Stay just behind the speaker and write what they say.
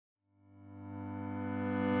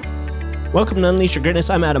Welcome to Unleash Your Greatness.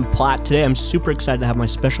 I'm Adam Platt. Today I'm super excited to have my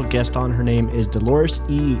special guest on. Her name is Deloris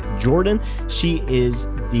E. Jordan. She is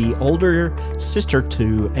the older sister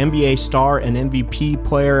to NBA star and MVP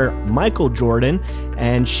player Michael Jordan,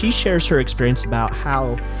 and she shares her experience about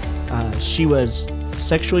how she was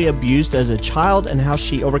sexually abused as a child and how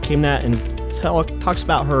she overcame that, and talks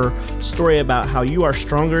about her story about how you are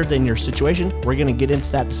stronger than your situation. We're going to get into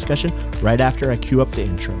that discussion right after I cue up the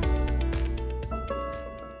intro.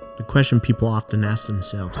 The question people often ask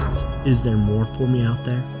themselves is there more for me out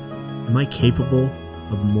there? Am I capable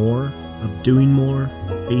of more, of doing more,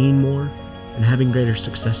 being more, and having greater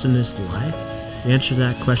success in this life? The answer to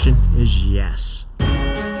that question is yes.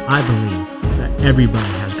 I believe that everybody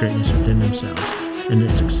has greatness within themselves, and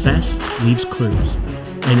that success leaves clues.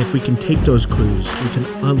 And if we can take those clues, we can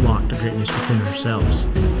unlock the greatness within ourselves.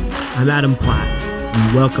 I'm Adam Platt,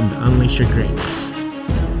 and welcome to Unleash Your Greatness.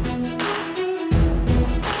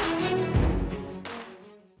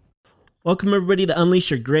 Welcome everybody to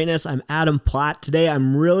Unleash Your Greatness. I'm Adam Platt. Today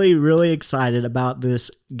I'm really excited about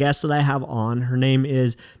this guest that I have on. Her name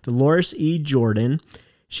is Deloris E. Jordan.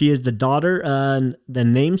 She is the daughter and the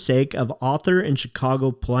namesake of author and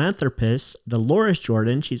Chicago philanthropist Deloris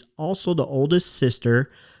Jordan. She's also the oldest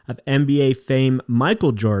sister of NBA fame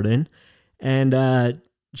Michael Jordan. And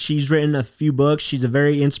she's written a few books. She's a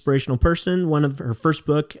very inspirational person. One of her first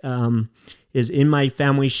book is In My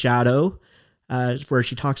Family's Shadow, where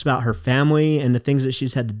she talks about her family and the things that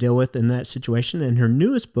she's had to deal with in that situation. And her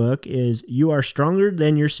newest book is You Are Stronger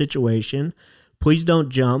Than Your Situation. Please Don't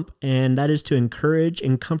Jump. And that is to encourage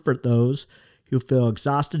and comfort those who feel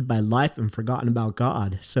exhausted by life and forgotten about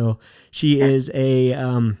God. So she is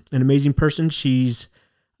an amazing person. She's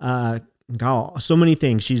so many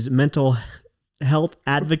things. She's a mental health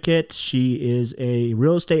advocate. She is a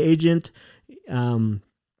real estate agent,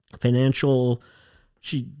 financial.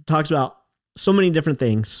 She talks about so many different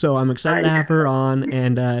things. So I'm excited to have her on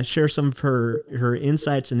and share some of her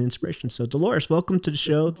insights and inspiration. So Deloris, welcome to the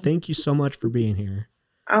show. Thank you so much for being here.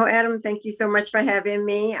 Oh, Adam, thank you so much for having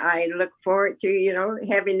me. I look forward to,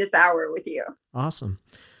 having this hour with you. Awesome.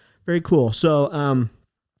 Very cool. So,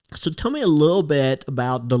 so tell me a little bit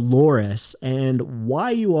about Deloris and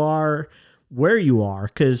why you are where you are.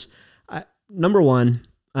 Because number one,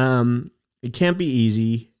 it can't be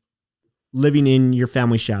easy living in your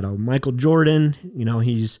family shadow. Michael Jordan,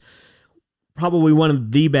 he's probably one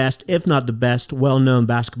of the best, if not the best, well-known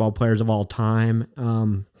basketball players of all time.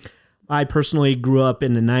 I personally grew up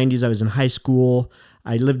in the 90s. I was in high school.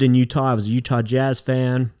 I lived in Utah. I was a Utah Jazz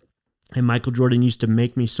fan. And Michael Jordan used to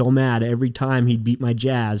make me so mad every time he'd beat my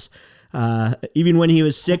Jazz. Even when he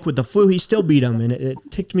was sick with the flu, he still beat him, and it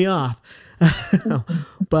ticked me off.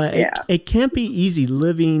 But yeah. It can't be easy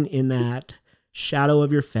living in that shadow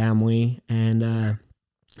of your family, and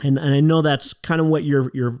I know that's kind of what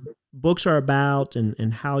your books are about,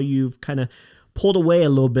 and how you've kind of pulled away a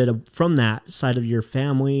little bit from that side of your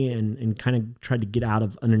family and kind of tried to get out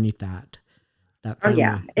of underneath that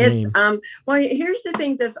family it's name. Well, here's the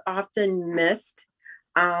thing that's often missed.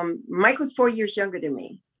 Michael's 4 years younger than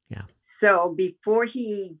me. Yeah. So before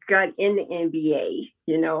he got in the NBA,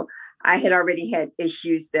 I had already had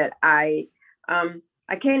issues that I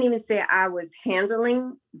can't even say I was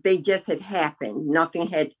handling. They just had happened. Nothing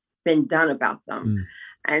had been done about them.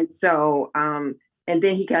 And so, and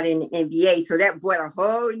then he got in the NBA. So that brought a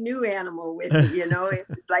whole new animal with it,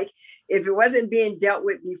 It's like, if it wasn't being dealt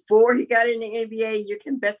with before he got in the NBA, you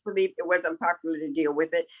can best believe it wasn't popular to deal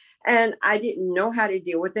with it. And I didn't know how to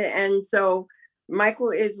deal with it. And so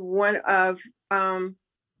Michael is one of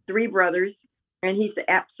 3 brothers, and he's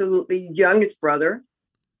the absolutely youngest brother.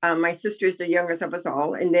 My sister is the youngest of us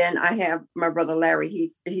all. And then I have my brother, Larry.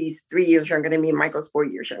 He's 3 years younger than me. Michael's 4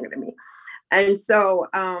 years younger than me. And so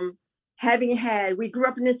we grew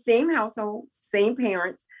up in the same household, same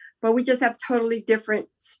parents, but we just have totally different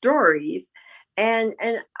stories. And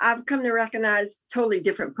I've come to recognize totally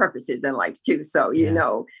different purposes in life too. So,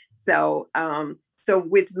 so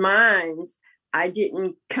with mines, I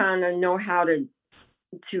didn't kind of know how to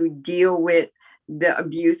deal with the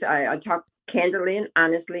abuse. I talked candidly and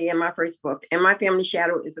honestly in my first book. And My Family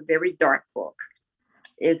Shadow is a very dark book.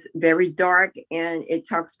 It's very dark, and it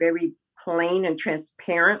talks very plain and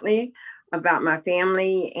transparently about my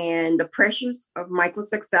family and the pressures of Michael's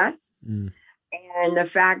success. And the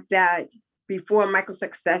fact that before Michael's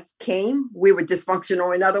success came, we were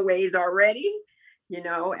dysfunctional in other ways already, and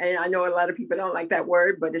I know a lot of people don't like that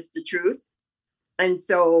word, but it's the truth. And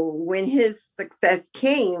so when his success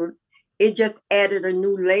came, it just added a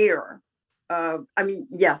new layer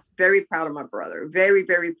yes, very proud of my brother. Very,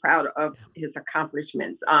 very proud of his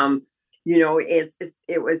accomplishments.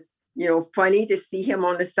 It was funny to see him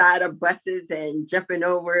on the side of buses and jumping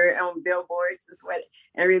over on billboards and sweat.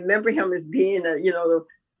 And remember him as being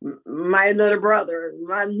my little brother,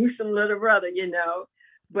 my Newsom little brother.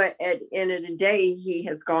 But at the end of the day, he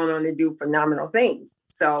has gone on to do phenomenal things.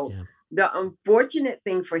 So the unfortunate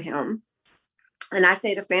thing for him, and I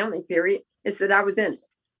say the family period, is that I was in it,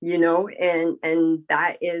 and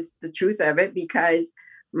that is the truth of it, because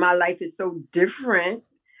my life is so different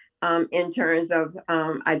in terms of,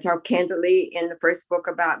 I talk candidly in the first book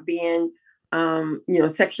about being,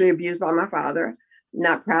 sexually abused by my father.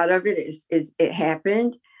 Not proud of it. It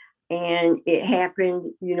happened. And it happened,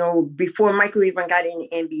 before Michael even got in the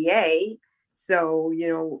NBA. So,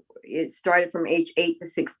 it started from age 8 to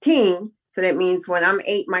 16. So that means when I'm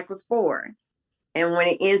 8, Michael's 4. And when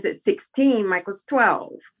it ends at 16, Michael's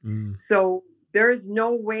 12. So there is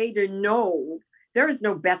no way to know. There is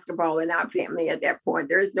no basketball in our family at that point.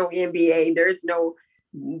 There is no NBA. There's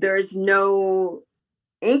no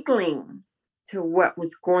inkling to what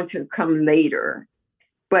was going to come later.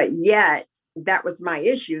 But yet that was my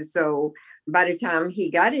issue. So by the time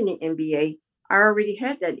he got in the NBA, I already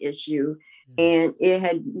had that issue. And it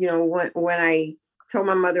had, when I told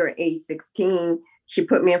my mother at age 16, she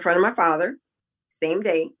put me in front of my father, same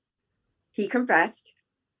day. He confessed,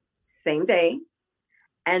 same day.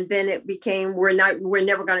 And then it became, we're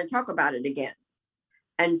never going to talk about it again.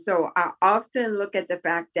 And so I often look at the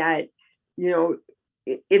fact that,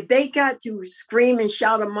 if they got to scream and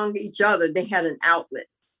shout among each other, they had an outlet.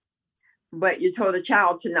 But you told a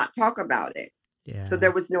child to not talk about it. Yeah. So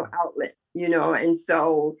there was no outlet, and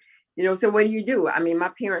so, so what do? I mean,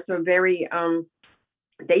 my parents are very,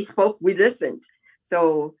 they spoke, we listened.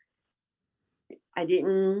 So I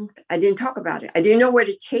didn't talk about it. I didn't know where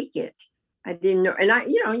to take it. I didn't know. And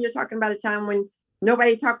you're talking about a time when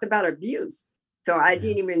nobody talked about abuse. So I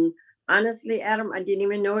didn't even, honestly, Adam, I didn't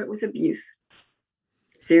even know it was abuse.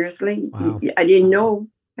 Seriously. Wow. I didn't know,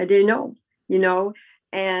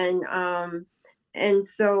 and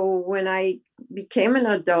so when I became an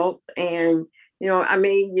adult and,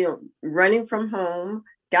 running from home,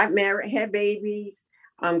 got married, had babies,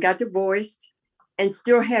 got divorced, and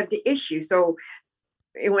still have the issue. So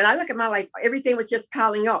when I look at my life, everything was just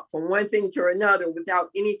piling up from one thing to another without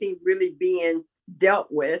anything really being dealt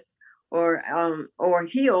with or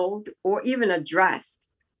healed or even addressed.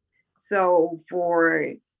 So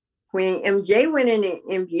for when MJ went in the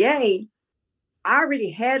NBA, I already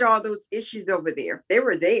had all those issues over there. They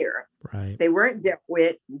were there. Right. They weren't dealt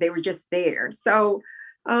with. They were just there. So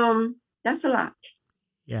that's a lot.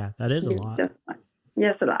 Yeah, that is a lot.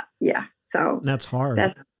 Yes, a lot. Yeah. So that's hard.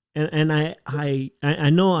 And I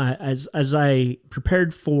know as I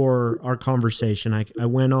prepared for our conversation, I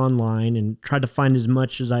went online and tried to find as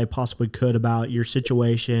much as I possibly could about your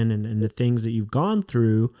situation and the things that you've gone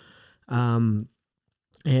through. And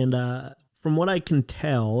from what I can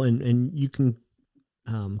tell, and you can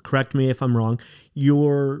correct me if I'm wrong,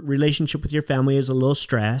 your relationship with your family is a little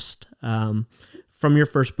stressed from your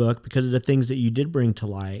first book because of the things that you did bring to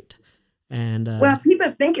light. And well,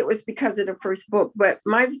 people think it was because of the first book, but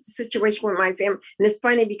my situation with my family, and it's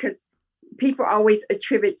funny because people always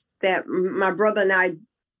attribute that my brother and I,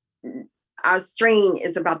 our strain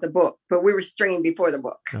is about the book, but we were strained before the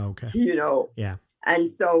book. Okay. Yeah. And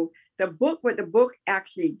so what the book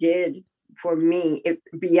actually did for me,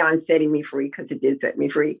 beyond setting me free, because it did set me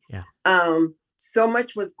free. Yeah. So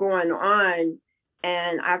much was going on,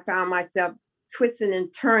 and I found myself twisting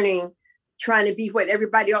and turning, trying to be what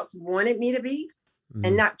everybody else wanted me to be,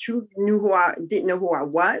 and not truly didn't know who I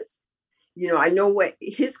was. I know what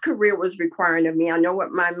his career was requiring of me. I know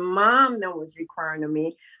what my mom was requiring of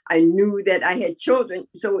me. I knew that I had children.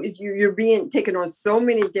 So you're being taken on so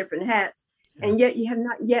many different hats. And yet you have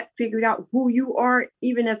not yet figured out who you are,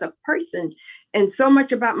 even as a person. And so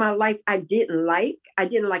much about my life I didn't like. I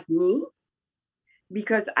didn't like me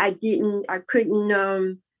because it didn't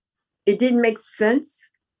make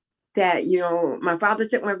sense that, my father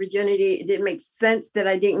took my virginity. It didn't make sense that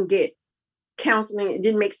I didn't get counseling. It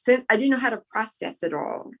didn't make sense. I didn't know how to process it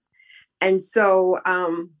all. And so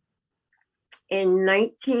in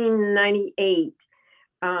 1998,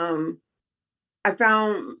 I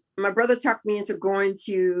found my brother talked me into going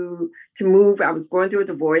to move. I was going through a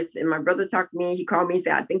divorce, and my brother talked me. He called me and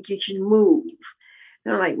said, "I think you should move."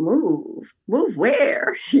 And I'm like, move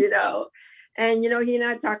where? And he and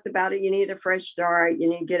I talked about it. You need a fresh start. You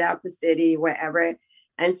need to get out the city, whatever.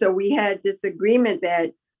 And so we had this agreement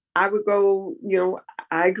that I would go.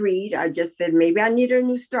 I agreed. I just said maybe I need a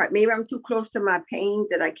new start. Maybe I'm too close to my pain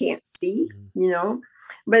that I can't see.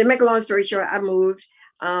 But to make a long story short, I moved.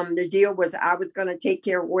 The deal was I was going to take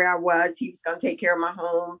care of where I was. He was going to take care of my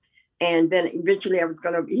home. And then eventually he was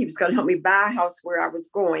going to help me buy a house where I was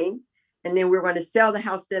going. And then we were going to sell the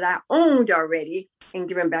house that I owned already and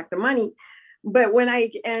give him back the money. But when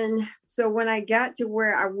I got to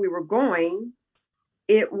where we were going,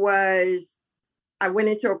 I went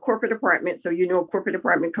into a corporate apartment. So, a corporate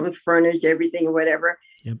apartment comes furnished, everything or whatever.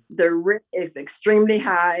 Yep. The rent is extremely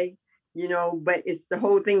high, but the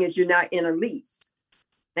whole thing is you're not in a lease.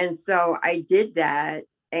 And so I did that,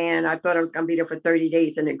 and I thought I was going to be there for 30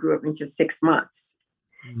 days, and it grew up into 6 months.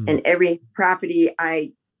 And every property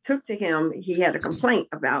I took to him, he had a complaint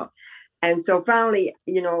about. And so finally,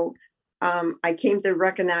 I came to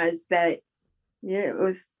recognize that, it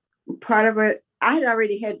was part of it. I had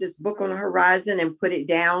already had this book on the horizon and put it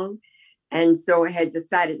down. And so I had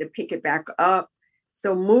decided to pick it back up.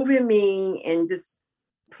 So moving me and just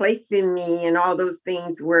placing me and all those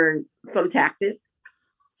things were some tactics.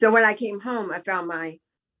 So when I came home, I found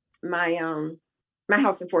my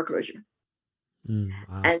house in foreclosure.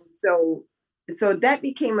 Wow. And so that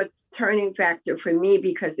became a turning factor for me,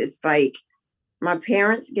 because it's like my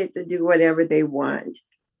parents get to do whatever they want.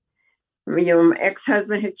 My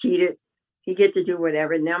ex-husband had cheated. He get to do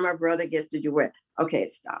whatever. Now my brother gets to do what? Okay, it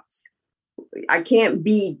stops. I can't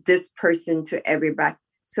be this person to everybody.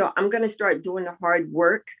 So I'm going to start doing the hard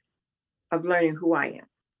work of learning who I am.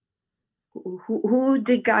 Who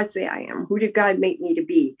did God say I am? Who did God make me to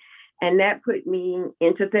be? And that put me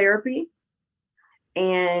into therapy.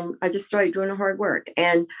 And I just started doing the hard work.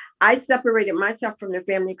 And I separated myself from the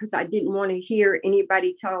family because I didn't want to hear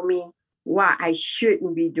anybody tell me why I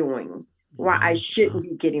shouldn't be doing, why I shouldn't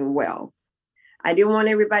be getting well. I didn't want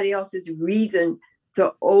everybody else's reason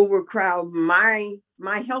to overcrowd my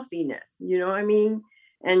healthiness. You know what I mean?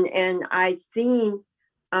 And I seen,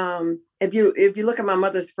 if you look at my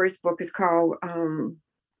mother's first book, it's called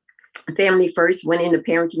Family First, Went in the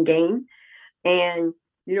Parenting Game. And,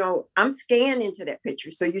 I'm scanned into that picture.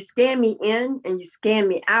 So you scan me in and you scan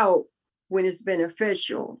me out when it's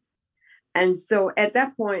beneficial. And so at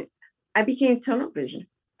that point, I became tunnel vision.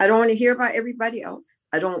 I don't want to hear about everybody else.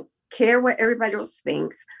 I don't care what everybody else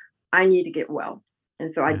thinks. I need to get well. And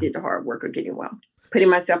so I did the hard work of getting well, putting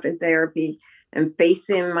myself in therapy and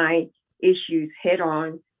facing my issues head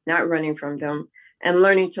on, not running from them, and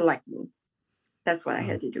learning to like me. That's what I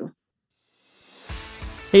had to do.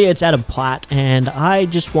 Hey, it's Adam Platt, and I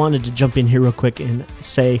just wanted to jump in here real quick and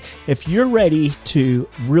say, if you're ready to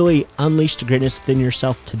really unleash the greatness within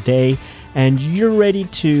yourself today, and you're ready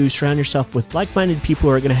to surround yourself with like-minded people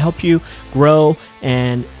who are going to help you grow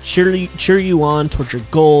and cheer you on towards your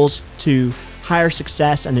goals to higher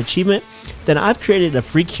success and achievement, then I've created a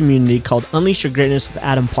free community called Unleash Your Greatness with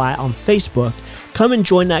Adam Platt on Facebook. Come and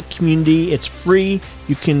join that community. It's free.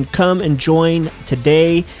 You can come and join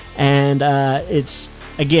today, and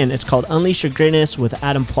it's called Unleash Your Greatness with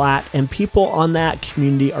Adam Platt, and people on that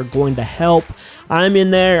community are going to help. I'm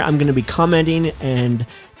in there. I'm going to be commenting and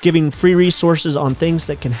giving free resources on things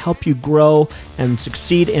that can help you grow and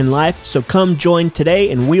succeed in life. So come join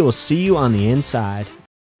today, and we will see you on the inside.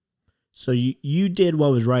 So you did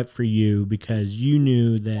what was right for you because you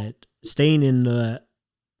knew that staying in the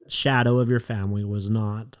shadow of your family was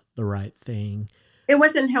not the right thing. It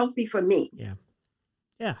wasn't healthy for me.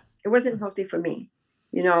 Yeah. It wasn't healthy for me.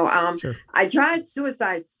 Sure. I tried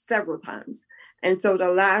suicide several times. And so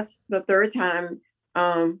the third time,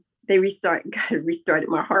 they restarted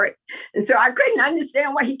my heart. And so I couldn't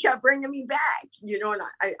understand why he kept bringing me back, and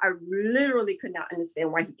I literally could not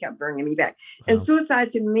understand why he kept bringing me back. Wow. And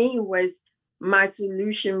suicide to me was my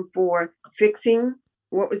solution for fixing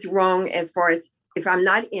what was wrong, as far as if I'm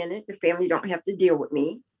not in it, the family don't have to deal with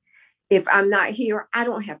me. If I'm not here, I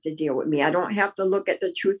don't have to deal with me. I don't have to look at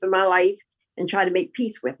the truth of my life and try to make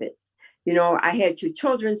peace with it. I had 2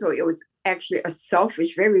 children, so it was actually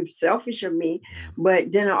very selfish of me.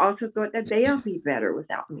 But then I also thought that they'll be better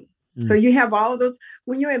without me. So you have all of those,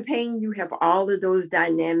 when you're in pain, you have all of those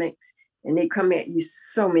dynamics, and they come at you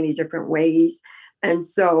so many different ways. And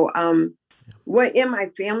so what in my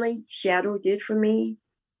family shadow did for me,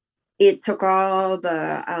 it took all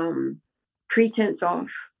the pretense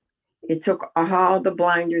off. It took all the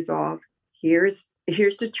blinders off. Here's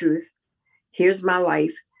the truth. Here's my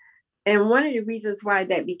life. And one of the reasons why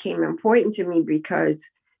that became important to me, because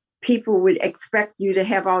people would expect you to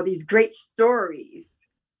have all these great stories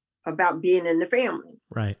about being in the family.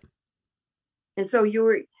 Right. And so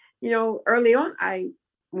early on, I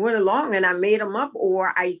went along and I made them up,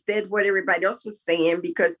 or I said what everybody else was saying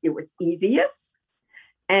because it was easiest.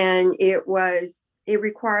 And it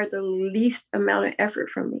required the least amount of effort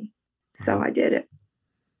from me. So I did it.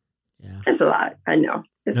 Yeah. It's a lot. I know.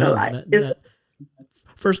 It's a lot.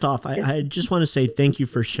 First off, I just want to say thank you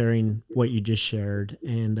for sharing what you just shared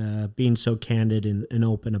and being so candid and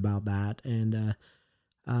open about that. And,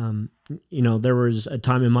 um, there was a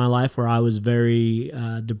time in my life where I was very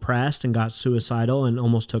depressed and got suicidal and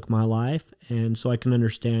almost took my life. And so I can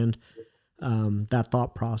understand that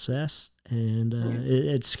thought process. And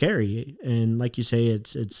Yeah. it's scary. And like you say,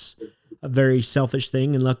 it's a very selfish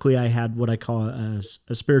thing. And luckily, I had what I call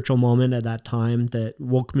a spiritual moment at that time that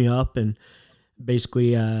woke me up and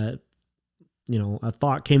basically a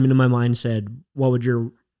thought came into my mind, said, what would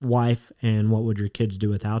your wife and what would your kids do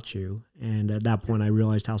without you? And at that point I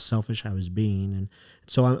realized how selfish I was being. And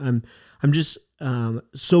so I'm just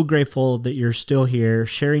so grateful that you're still here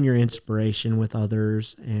sharing your inspiration with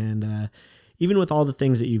others. And even with all the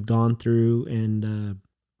things that you've gone through, and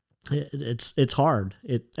it's hard.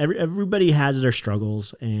 Everybody has their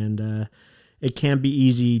struggles, and it can be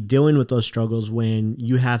easy dealing with those struggles when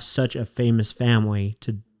you have such a famous family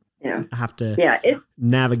to Yeah. have to Yeah.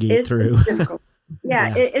 navigate It's through. difficult.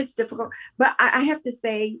 Yeah, Yeah. it's difficult. But I have to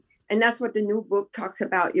say, and that's what the new book talks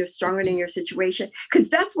about, you're stronger than your situation.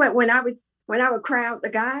 Because that's what when I would cry out to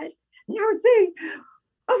God, and I would say,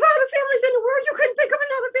 of all the families in the world, you couldn't think of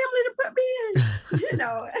another family to put me in.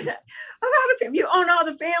 Of all the families, you own all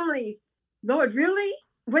the families. Lord, really?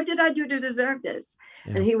 What did I do to deserve this?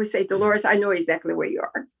 Yeah. And he would say, Dolores, I know exactly where you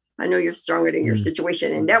are. I know you're stronger than your Mm.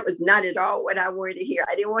 situation. And that was not at all what I wanted to hear.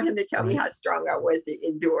 I didn't want him to tell me Right. how strong I was to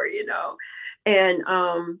endure. And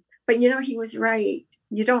but he was right.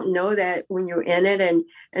 You don't know that when you're in it.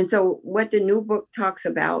 And so what the new book talks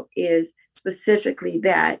about is specifically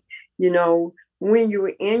that, when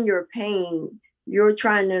you're in your pain, you're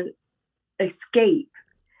trying to escape.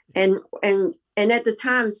 And at the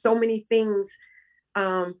time, so many things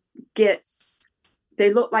um gets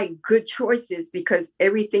they look like good choices because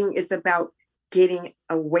everything is about getting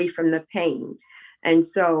away from the pain. And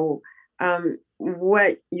so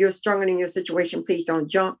what you're stronger in your situation, please don't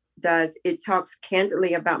jump does, it talks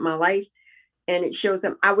candidly about my life, and it shows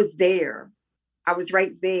them I was there. I was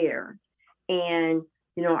right there. And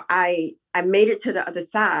I made it to the other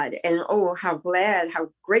side, and oh, how glad, how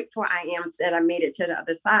grateful I am that I made it to the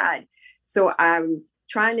other side. So I'm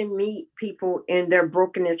trying to meet people in their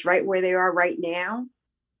brokenness right where they are right now,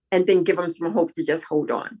 and then give them some hope to just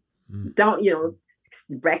hold on. Mm. Don't,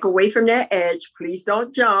 back away from that edge. Please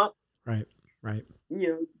don't jump. Right. Right.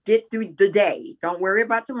 Get through the day. Don't worry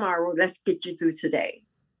about tomorrow. Let's get you through today.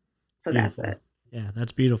 So that's Beautiful. it. Yeah,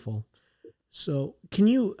 that's beautiful. So can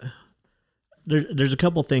you, there's a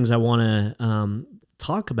couple things I want to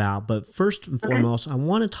talk about, but first and Okay. foremost, I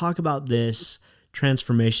want to talk about this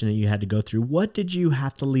transformation that you had to go through. What did you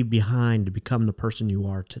have to leave behind to become the person you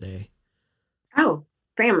are today? Oh,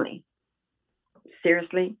 family.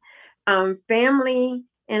 Seriously. Family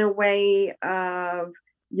in a way of,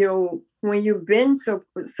 when you've been so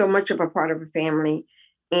much of a part of a family,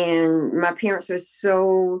 and my parents are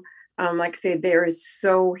so, like I said, they're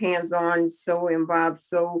so hands-on, so involved,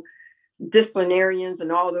 so disciplinarians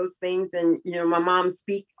and all those things. And my mom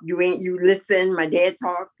speak, you listen. My dad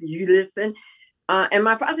talk, you listen. And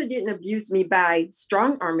my father didn't abuse me by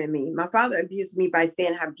strong arming me. My father abused me by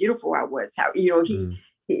saying how beautiful I was, how Mm.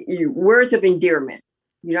 he words of endearment.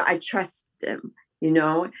 I trust them.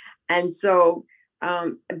 And so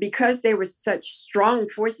because they were such strong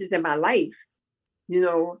forces in my life,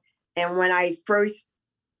 and when I first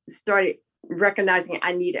started recognizing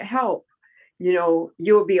I needed help,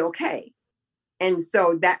 you'll be okay. And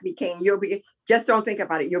so that became, just don't think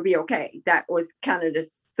about it, you'll be okay. That was kind of the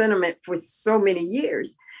sentiment for so many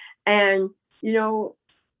years. And,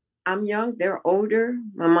 I'm young, they're older.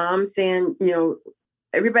 My mom saying,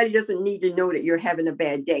 everybody doesn't need to know that you're having a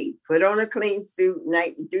bad day. Put on a clean suit,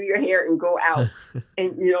 night, do your hair and go out.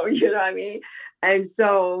 And, you know what I mean? And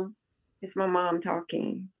so it's my mom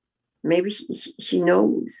talking. Maybe she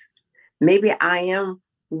knows. Maybe I am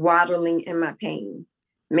waddling in my pain.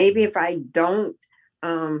 Maybe if I don't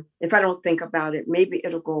think about it, maybe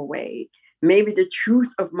it'll go away. Maybe the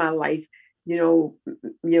truth of my life,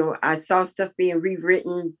 I saw stuff being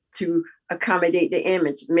rewritten to accommodate the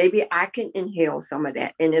image. Maybe I can inhale some of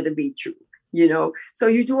that and it'll be true. So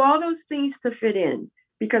you do all those things to fit in,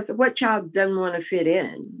 because what child doesn't want to fit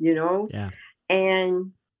in. Yeah.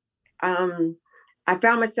 And I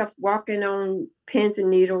found myself walking on pins and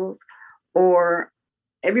needles, or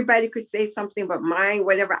everybody could say something, but mine,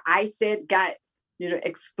 whatever I said got,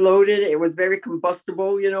 exploded. It was very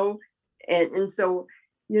combustible. And so,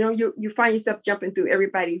 you find yourself jumping through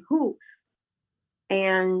everybody's hoops,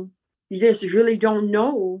 and you just really don't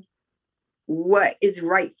know what is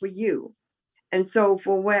right for you. And so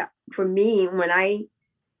for me, when I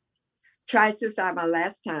tried suicide my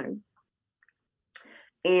last time,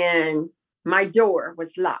 and my door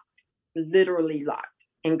was locked, literally locked,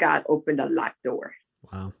 and God opened a locked door.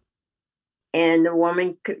 Wow. And the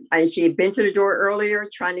woman, she had been to the door earlier,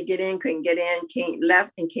 trying to get in, couldn't get in,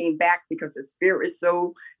 left and came back because the spirit was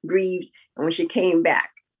so grieved. And when she came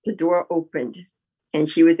back, the door opened and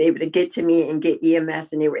she was able to get to me and get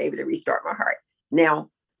EMS, and they were able to restart my heart. Now,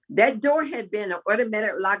 that door had been an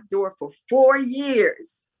automatic locked door for 4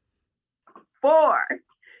 years. 4.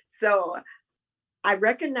 So I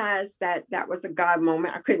recognized that that was a God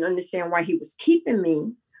moment. I couldn't understand why he was keeping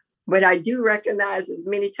me. But I do recognize as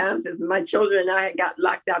many times as my children and I had got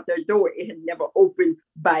locked out their door, it had never opened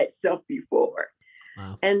by itself before.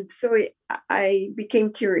 Wow. And so I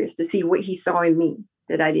became curious to see what he saw in me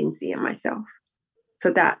that I didn't see in myself.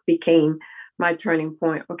 So that became my turning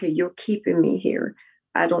point. Okay, you're keeping me here.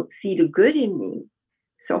 I don't see the good in me.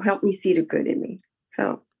 So help me see the good in me.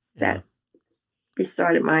 So that it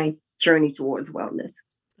started my journey towards wellness.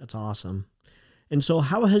 That's awesome. And so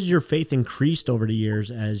how has your faith increased over the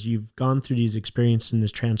years as you've gone through these experiences and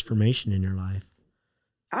this transformation in your life?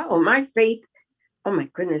 Oh, my faith. Oh my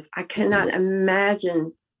goodness. I cannot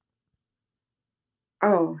imagine.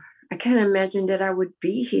 Oh, I can't imagine that I would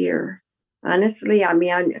be here. Honestly, I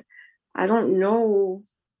mean, I don't know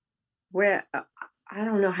where, I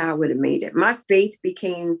don't know how I would have made it. My faith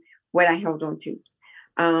became what I held on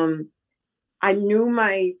to. I knew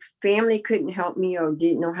my family couldn't help me or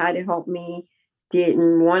didn't know how to help me.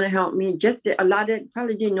 Didn't want to help me, just a lot of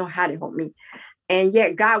probably didn't know how to help me. And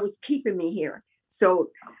yet God was keeping me here. So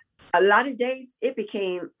a lot of days it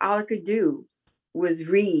became all I could do was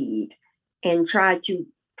read and try to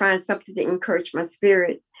find something to encourage my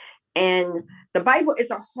spirit. And the Bible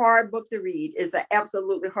is a hard book to read. It's an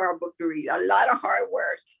absolutely hard book to read. A lot of hard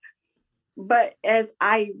words. But as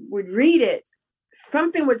I would read it,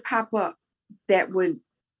 something would pop up that would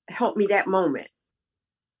help me that moment.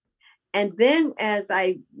 And then as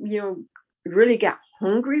I, really got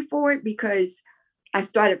hungry for it because I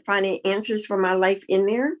started finding answers for my life in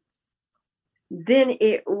there, then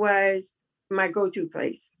it was my go-to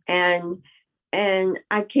place. And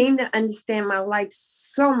I came to understand my life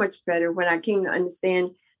so much better when I came to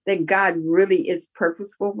understand that God really is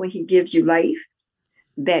purposeful when he gives you life,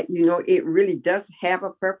 that, it really does have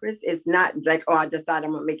a purpose. It's not like, oh, I decided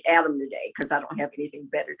I'm going to make Adam today because I don't have anything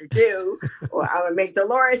better to do. Or I'm going to make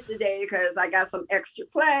Deloris today because I got some extra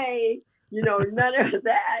clay. None of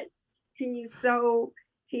that. He is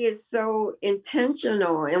so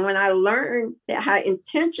intentional. And when I learned that how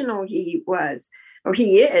intentional he was, or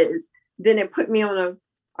he is, then it put me on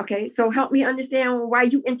okay, so help me understand why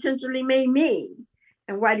you intentionally made me.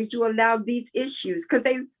 And why did you allow these issues? Because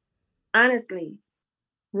they, honestly,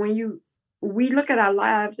 when we look at our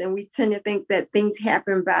lives and we tend to think that things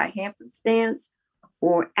happen by happenstance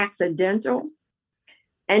or accidental.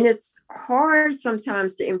 And it's hard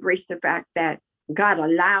sometimes to embrace the fact that God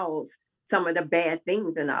allows some of the bad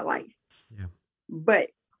things in our life. Yeah.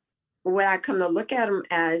 But what I come to look at them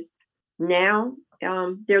as now,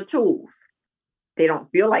 they're tools. They don't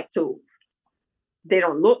feel like tools. They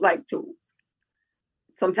don't look like tools.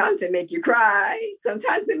 Sometimes they make you cry.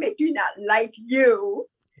 Sometimes they make you not like you.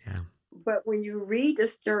 Yeah. But when you read the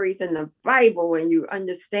stories in the Bible and you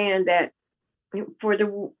understand that for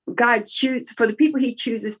the people he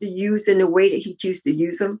chooses to use in the way that he chooses to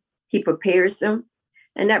use them, he prepares them.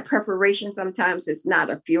 And that preparation sometimes is not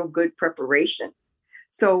a feel-good preparation.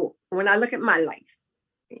 So when I look at my life,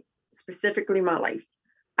 specifically my life,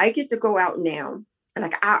 I get to go out now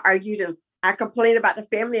and I complain about the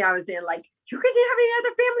family I was in, like, you couldn't have any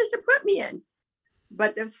other families to put me in.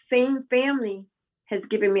 But the same family has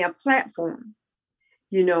given me a platform,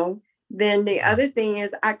 Then the other thing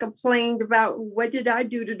is I complained about what did I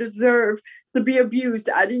do to deserve to be abused?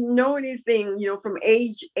 I didn't know anything, from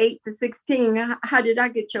age 8 to 16. How did I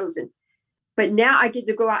get chosen? But now I get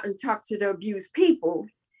to go out and talk to the abused people.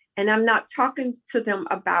 And I'm not talking to them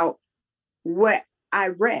about what I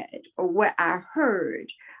read or what I heard.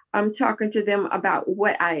 I'm talking to them about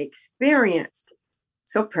what I experienced.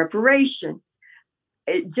 So preparation.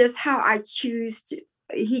 Just how I choose to,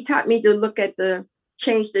 he taught me to look at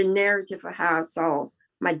change the narrative of how I saw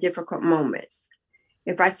my difficult moments.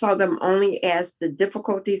 If I saw them only as the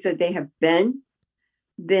difficulties that they have been,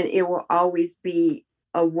 then it will always be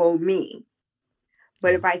a woe me.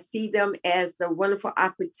 But if I see them as the wonderful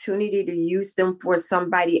opportunity to use them for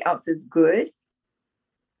somebody else's good,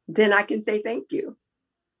 then I can say thank you.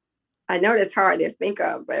 I know that's hard to think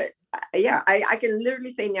of, but yeah, I can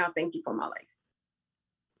literally say now, thank you for my life.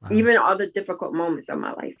 Wow. Even all the difficult moments of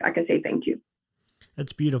my life, I can say thank you.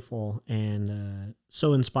 That's beautiful and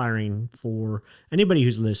so inspiring for anybody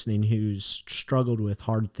who's listening who's struggled with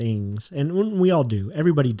hard things. And when we all do,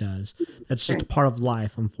 everybody does. That's just a Right. part of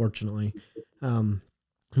life, unfortunately. Um,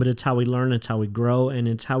 but it's how we learn, it's how we grow, and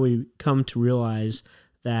it's how we come to realize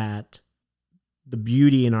that the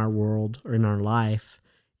beauty in our world or in our life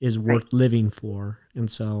is Right. worth living for. And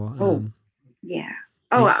so, Oh, yeah.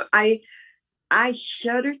 Oh, I, I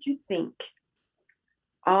shudder to think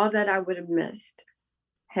all that I would have missed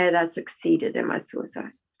had I succeeded in my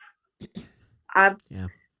suicide. I yeah,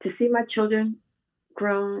 To see my children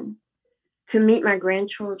grown, to meet my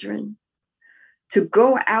grandchildren, to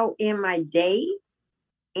go out in my day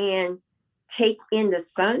and take in the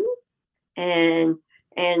sun and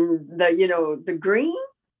the green,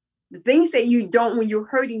 the things that you don't, when you're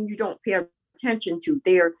hurting, you don't pay attention to.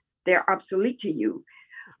 They're obsolete to you.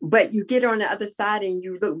 But you get on the other side and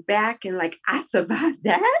you look back and like, I survived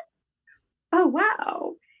that. Oh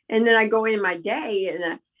wow. And then I go in my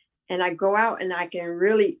day and I go out and I can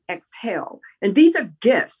really exhale. And these are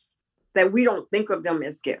gifts that we don't think of them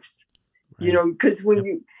as gifts, right. because when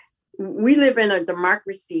Yep. we live in a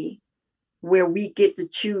democracy where we get to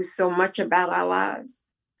choose so much about our lives.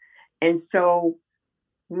 And so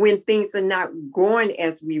when things are not going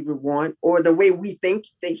as we would want or the way we think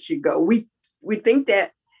they should go, we think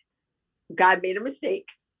that God made a mistake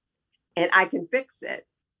and I can fix it.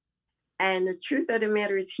 And the truth of the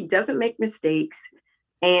matter is he doesn't make mistakes.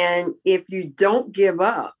 And if you don't give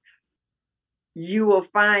up, you will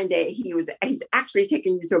find that he's actually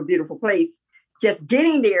taking you to a beautiful place. Just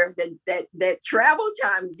getting there, that travel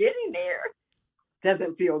time getting there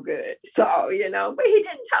doesn't feel good. So, but he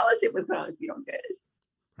didn't tell us it was going to feel good.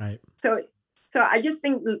 Right. So, so I just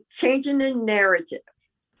think changing the narrative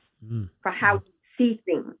for how Yeah. we see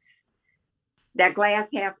things, that glass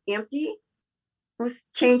half empty, let's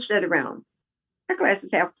change that around. That glass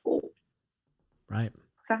is half full. Right.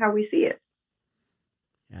 So how we see it.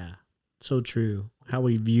 Yeah. So true. How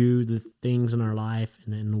we view the things in our life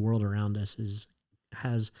and in the world around us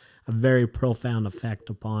has a very profound effect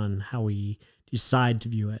upon how we decide to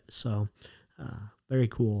view it. So, very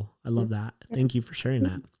cool. I love that. Thank you for sharing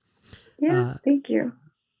that. Yeah, Uh, thank you.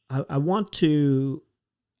 I want to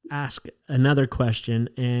ask another question,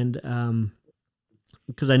 and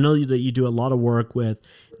because I know that you do a lot of work with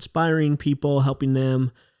inspiring people, helping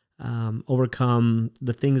them overcome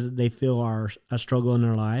the things that they feel are a struggle in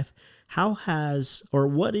their life. How has, or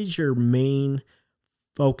what is your main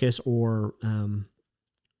focus, or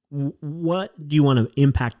what do you want to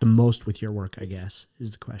impact the most with your work, I guess,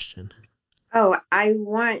 is the question. Oh, I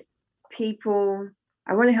want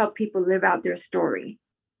to help people live out their story.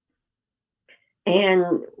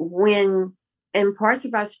 And and parts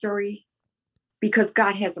of our story, because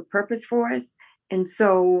God has a purpose for us. And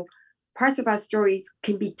so parts of our stories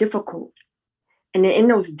can be difficult. And in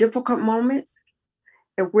those difficult moments,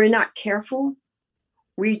 if we're not careful,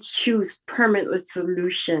 we choose permanent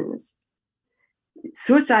solutions.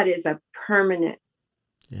 Suicide is a permanent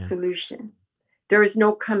Yeah. solution. There is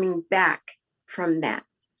no coming back from that.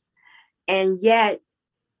 And yet,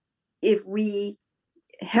 if we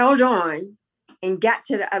held on and got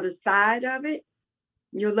to the other side of it,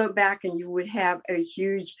 you look back and you would have a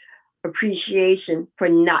huge appreciation for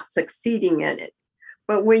not succeeding in it.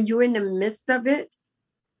 But when you're in the midst of it,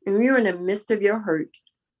 and you're in the midst of your hurt,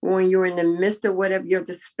 when you're in the midst of whatever your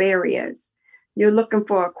despair is, you're looking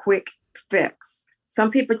for a quick fix. Some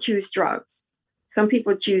people choose drugs. Some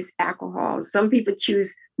people choose alcohol. Some people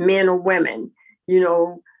choose men or women,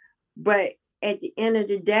 but at the end of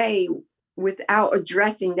the day, without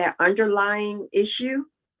addressing that underlying issue,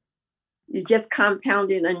 you just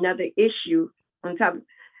compounded another issue on top.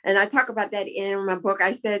 And I talk about that in my book.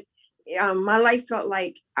 I said, my life felt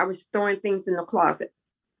like I was throwing things in the closet.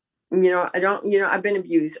 I've been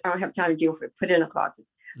abused. I don't have time to deal with it. Put it in a closet.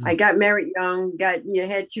 I got married young,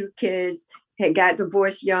 had 2 kids, had got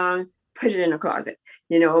divorced young, put it in a closet.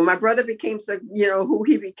 My brother became, who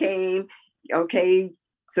he became. Okay.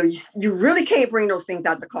 So you really can't bring those things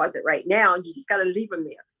out the closet right now. You just got to leave them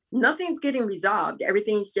there. Nothing's getting resolved.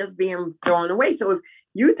 Everything's just being thrown away. So if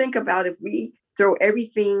you think about, if we throw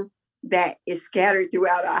everything that is scattered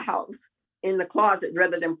throughout our house in the closet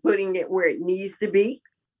rather than putting it where it needs to be,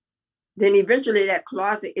 then eventually that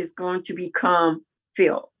closet is going to become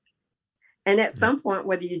filled. And at Yeah. some point,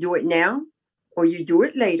 whether you do it now or you do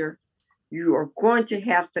it later, you are going to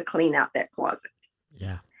have to clean out that closet.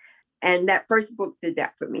 Yeah. And that first book did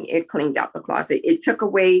that for me. It cleaned out the closet. It took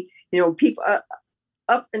away, people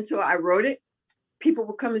up until I wrote it, people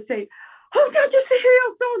would come and say, "Oh, Dr.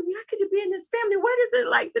 Sahel, so lucky to be in this family. What is it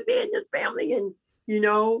like to be in this family?" And,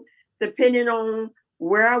 depending on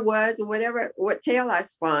where I was and what tale I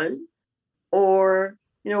spun, or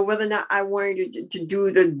whether or not I wanted to do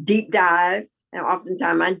the deep dive, and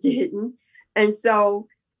oftentimes I didn't. And so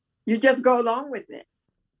you just go along with it.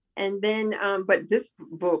 And then, but this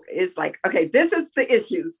book is like, okay, this is the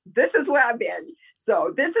issues. This is where I've been.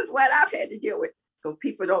 So this is what I've had to deal with. So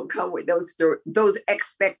people don't come with those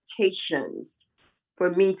expectations for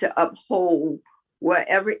me to uphold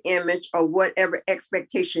whatever image or whatever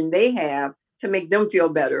expectation they have to make them feel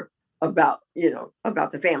better about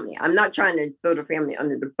the family. I'm not trying to throw the family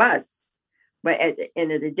under the bus, but at the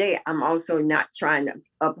end of the day, I'm also not trying to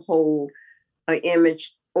uphold an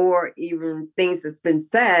image or even things that's been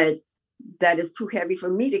said that is too heavy for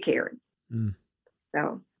me to carry.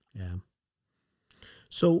 So yeah.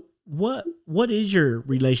 So what is your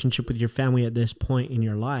relationship with your family at this point in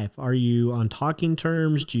your life? Are you on talking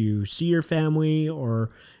terms? Do you see your family,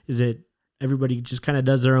 or is it everybody just kind of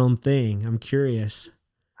does their own thing? I'm curious.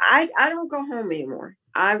 I don't go home anymore.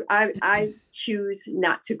 I choose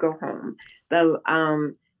not to go home.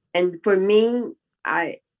 And for me,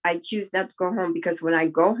 I choose not to go home because when I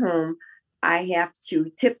go home, I have to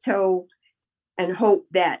tiptoe and hope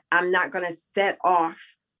that I'm not going to set off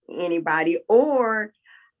anybody, or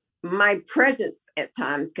my presence at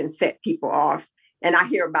times can set people off, and I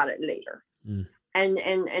hear about it later. And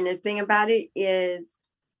the thing about it is,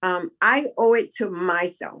 I owe it to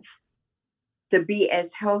myself to be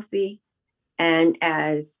as healthy and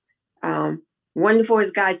as wonderful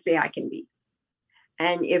as God say I can be.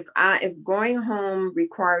 And if going home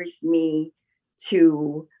requires me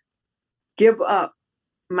to give up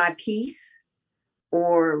my peace,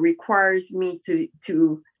 or requires me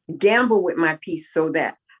to gamble with my peace so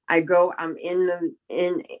that I'm in the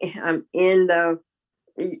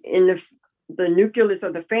nucleus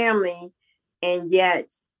of the family, and yet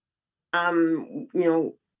I'm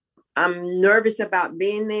nervous about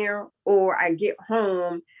being there, or I get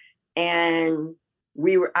home and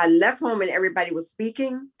I left home and everybody was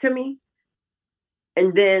speaking to me,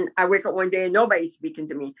 and then I wake up one day and nobody's speaking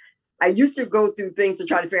to me. I used to go through things to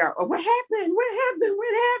try to figure out, oh, what happened.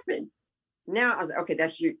 Now I was like, okay,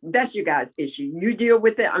 that's you guys' issue. You deal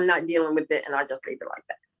with it. I'm not dealing with it, and I'll just leave it like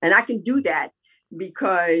that. And I can do that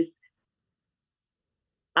because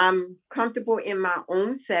I'm comfortable in my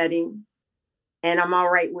own setting, and I'm all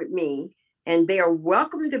right with me. And they are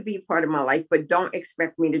welcome to be part of my life, but don't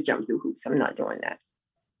expect me to jump through hoops. I'm not doing that.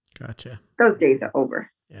 Gotcha. Those days are over.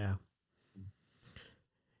 Yeah.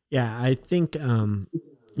 Yeah, I think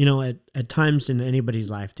at times in anybody's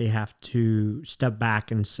life, they have to step back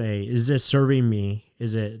and say, is this serving me?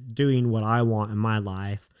 Is it doing what I want in my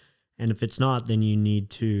life? And if it's not, then you need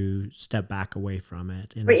to step back away from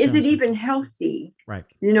it. And but it is it like, even healthy? Right.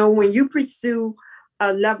 When you pursue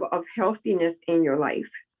a level of healthiness in your life,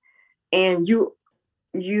 and you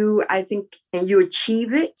I think, and you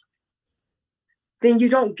achieve it, then you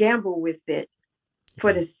don't gamble with it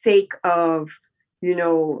for the sake of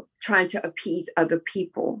trying to appease other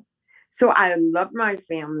people. So I love my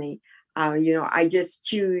family. I just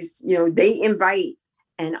choose, they invite,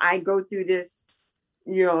 and I go through this,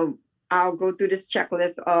 I'll go through this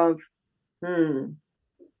checklist of, do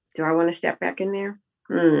I want to step back in there?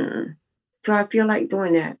 Do I feel like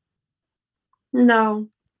doing that? No,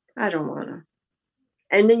 I don't want to.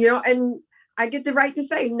 And then, and I get the right to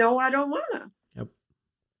say, no, I don't want to. Yep.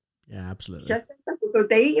 Yeah, absolutely. So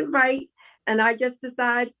they invite, and I just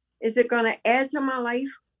decide, is it going to add to my life,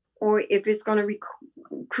 or if it's going to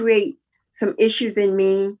create some issues in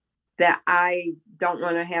me that I don't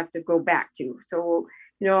want to have to go back to. So,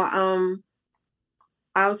 I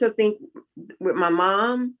also think with my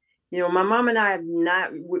mom, my mom and I have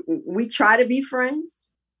not, we try to be friends,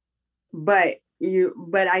 but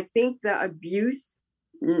I think the abuse,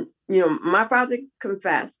 my father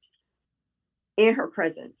confessed in her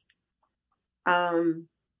presence.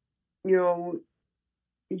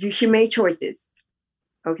 She made choices.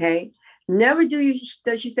 Okay. Never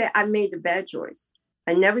does she say, I made the bad choice.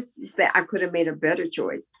 I never say I could have made a better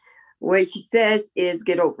choice. What she says is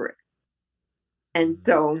get over it. And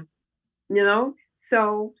so,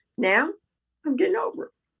 so now I'm getting over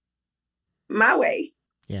it my way.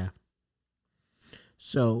 Yeah.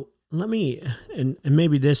 So let me, and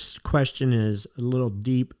maybe this question is a little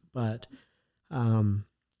deep, but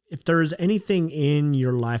if there's anything in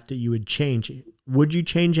your life that you would change, would you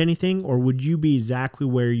change anything, or would you be exactly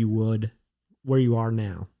where you are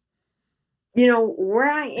now?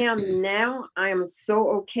 Where I am now, I am so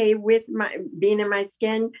okay with being in my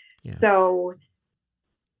skin. Yeah. So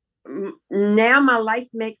now my life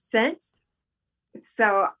makes sense.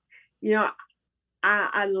 So,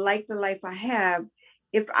 I like the life I have.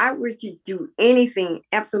 if I were to do anything,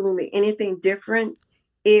 absolutely anything different,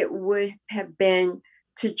 it would have been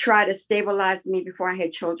to try to stabilize me before I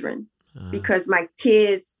had children, Uh, because my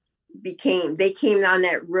kids they came down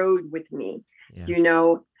that road with me, yeah. you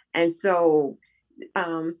know, and so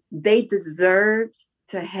they deserved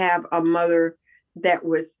to have a mother that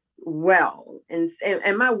was well. And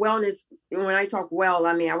my wellness, when I talk well,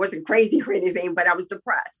 I mean, I wasn't crazy or anything, but I was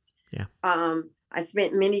depressed. Yeah. I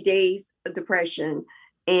spent many days of depression.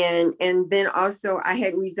 And then also I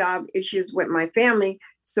had resolved issues with my family.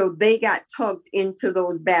 So they got tugged into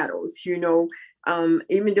those battles, you know.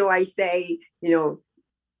 Even though I say, you know,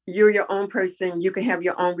 you're your own person, you can have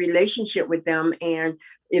your own relationship with them. And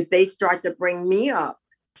if they start to bring me up,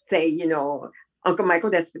 say, you know, Uncle Michael,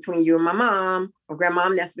 that's between you and my mom, or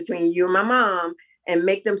Grandmom, that's between you and my mom, and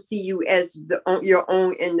make them see you as your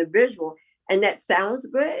own individual. And that sounds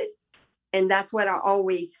good. And that's what I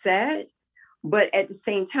always said. But at the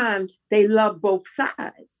same time, they love both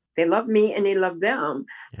sides. They love me and they love them.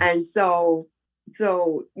 Yeah. And so,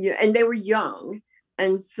 yeah, and they were young.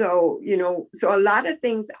 And so, you know, so a lot of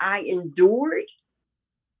things I endured,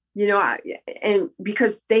 you know, and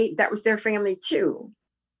because that was their family too.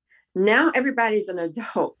 Now everybody's an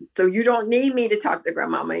adult. So you don't need me to talk to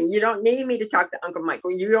grandmama, and you don't need me to talk to Uncle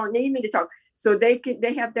Michael. You don't need me to talk. So they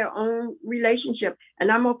have their own relationship,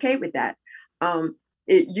 and I'm okay with that.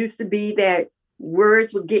 It used to be that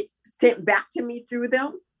words would get sent back to me through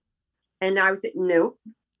them. And I would say, nope,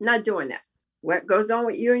 not doing that. What goes on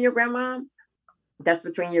with you and your grandma, that's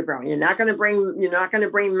between your grandma. You're not gonna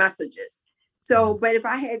bring messages. So, but if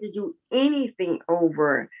I had to do anything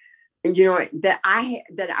over, you know, that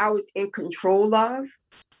I was in control of,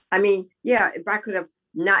 I mean, yeah, if I could have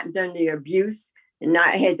not done the abuse and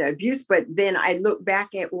not had the abuse, but then I look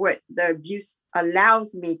back at what the abuse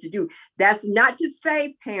allows me to do. That's not to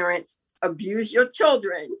say parents abuse your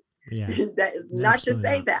children. Yeah. That is not to Absolutely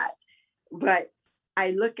say not. that, but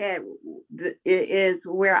I look at it is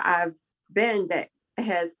where I've been that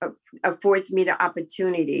has affords me the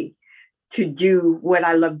opportunity to do what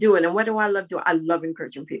I love doing. And what do I love doing? I love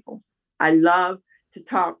encouraging people. I love to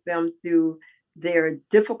talk them through their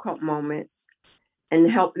difficult moments and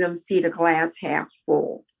help them see the glass half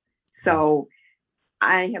full. Yeah. So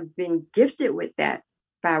I have been gifted with that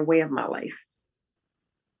by way of my life.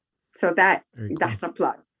 So Very cool. that's a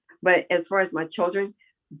plus. But as far as my children,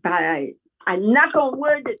 by I knock on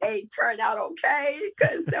wood that they turn out okay,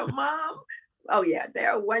 because their mom, oh yeah,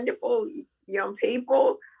 they're wonderful young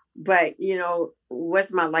people. But you know,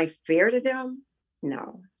 was my life fair to them?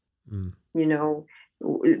 No. Mm. You know,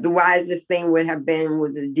 the wisest thing would have been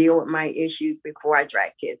was to deal with my issues before I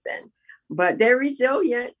drag kids in. But they're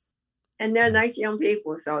resilient and they're Yeah. nice young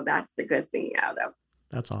people. So that's the good thing out of.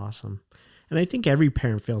 That's awesome. And I think every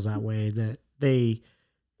parent feels that way, that they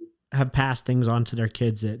have passed things on to their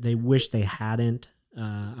kids that they wish they hadn't.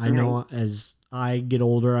 I Right. know as I get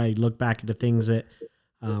older, I look back at the things that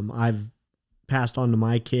I've passed on to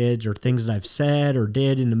my kids, or things that I've said or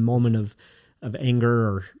did in a moment of anger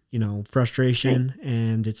or, you know, Right. frustration.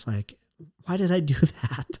 And it's like, why did I do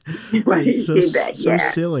that? Why did It's you so, do that? so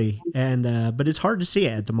Yeah. silly. And, but it's hard to see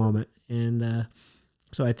it at the moment. And,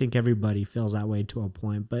 so I think everybody feels that way to a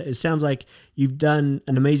point, but it sounds like you've done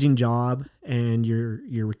an amazing job, and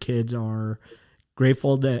your kids are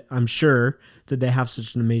grateful that, I'm sure, that they have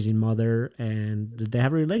such an amazing mother and that they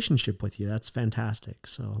have a relationship with you. That's fantastic.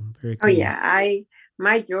 So very Oh cool. yeah.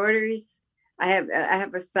 My daughters, I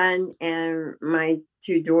have a son and my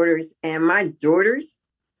two daughters, and my daughters,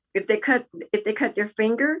 if they cut their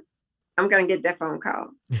finger, I'm gonna get that phone call.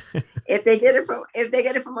 If they get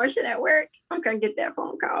a promotion at work, I'm gonna get that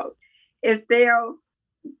phone call. If they're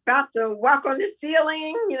about to walk on the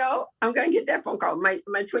ceiling, you know, I'm gonna get that phone call. My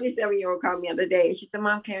 27-year-old called me the other day and she said,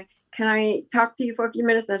 Mom, can I talk to you for a few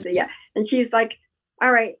minutes? And I said, yeah. And she was like,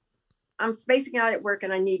 all right, I'm spacing out at work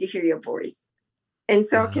and I need to hear your voice. And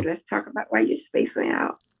so, okay, Wow. let's talk about why you're spacing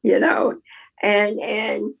out, you know.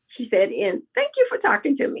 And she said, and thank you for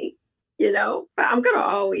talking to me, you know, but I'm gonna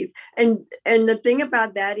always and the thing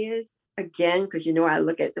about that is, again, because you know I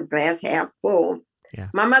look at the glass half full. Yeah.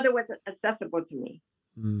 My mother wasn't accessible to me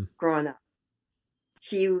Mm. growing up.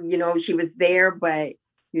 She was there, but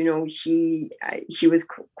she was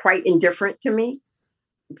quite indifferent to me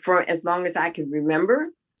for as long as I could remember,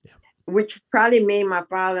 Yeah. which probably made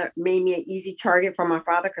me an easy target for my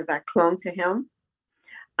father because I clung to him.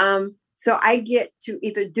 So I get to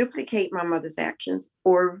either duplicate my mother's actions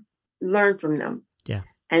or learn from them. Yeah.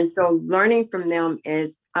 And so learning from them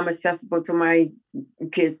is I'm accessible to my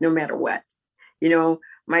kids no matter what. You know,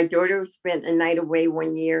 my daughter spent a night away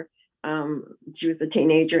one year. She was a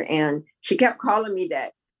teenager, and she kept calling me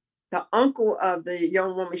that. The uncle of the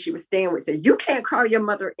young woman she was staying with said, "You can't call your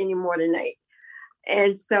mother anymore tonight."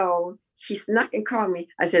 And so she snuck and called me.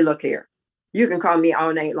 I said, "Look here, you can call me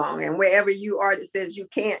all night long. And wherever you are that says you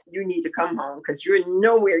can't, you need to come home because you're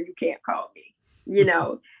nowhere you can't call me, you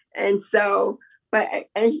know." And so, but,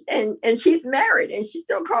 and she's married and she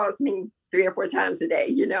still calls me 3 or 4 times a day,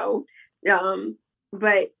 you know.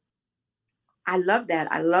 But I love that.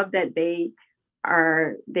 I love that they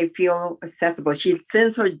feel accessible. She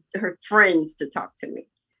sends her friends to talk to me.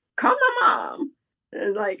 Call my mom.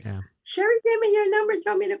 And like, Yeah. Sherry gave me your number,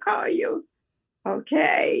 told me to call you.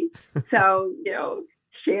 Okay. So,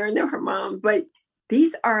 sharing her mom. But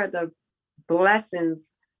these are the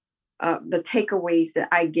blessings, the takeaways that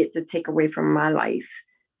I get to take away from my life.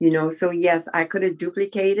 So yes, I could have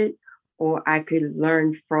duplicated or I could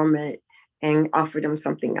learn from it and offer them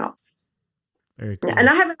something else. Very cool. And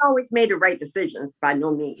I haven't always made the right decisions by no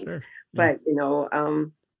means, Sure. but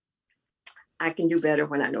I can do better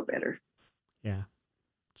when I know better. Yeah.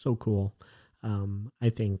 So cool. I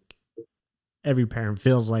think every parent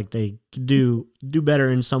feels like they could do better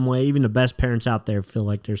in some way. Even the best parents out there feel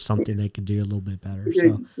like there's something they could do a little bit better.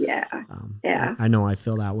 So yeah. I know I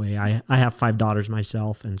feel that way. I have 5 daughters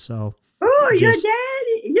myself, and so your dad,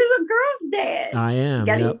 you're a girl's dad. I am. You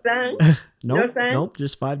got yep. any sons? Nope,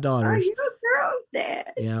 just 5 daughters. You're a girl's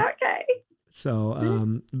dad. Yeah. Okay.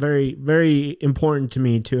 So very, very important to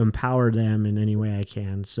me to empower them in any way I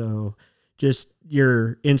can. So just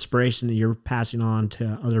your inspiration that you're passing on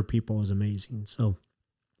to other people is amazing. So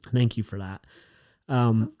thank you for that.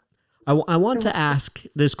 I want to ask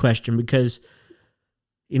this question because,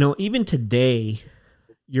 even today,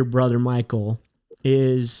 your brother Michael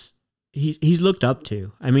he's looked up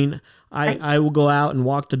to. I mean, I will go out and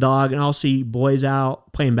walk the dog and I'll see boys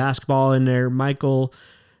out playing basketball in their Michael,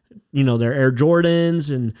 their Air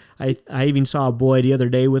Jordans. And I even saw a boy the other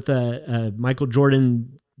day with a Michael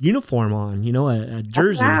Jordan uniform on, a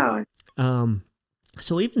jersey. Oh, wow.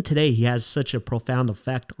 So even today, he has such a profound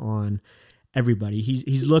effect on everybody.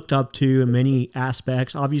 He's looked up to in many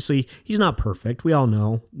aspects. Obviously, he's not perfect. We all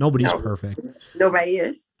know nobody's perfect. Nobody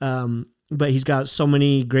is. But he's got so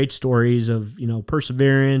many great stories of,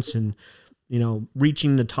 perseverance and,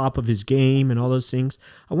 reaching the top of his game and all those things.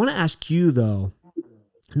 I want to ask you though,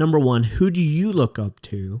 number one, who do you look up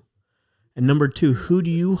to? And number two, who do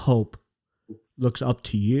you hope looks up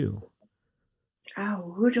to you?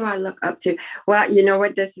 Oh, who do I look up to? Well, you know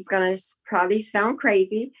what? This is going to probably sound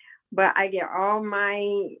crazy, but I get all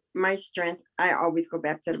my strength. I always go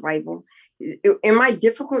back to the Bible. In my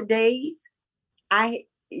difficult days,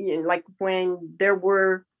 like when there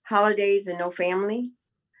were holidays and no family,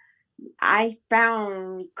 I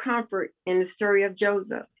found comfort in the story of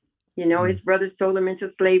Joseph. His brothers sold him into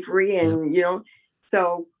slavery, and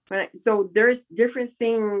so there's different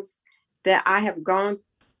things that I have gone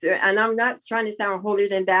to, and I'm not trying to sound holier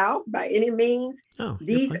than thou by any means.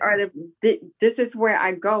 These are this is where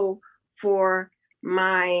I go for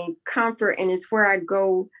my comfort, and it's where I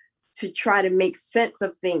go to try to make sense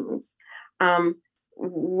of things.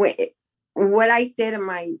 What I say to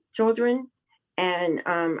my children, and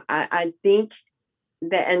I think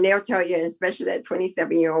that, and they'll tell you, especially that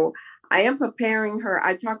 27-year-old, I am preparing her.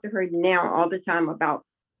 I talk to her now all the time about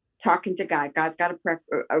talking to God. God's got a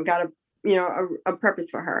purpose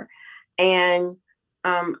for her, and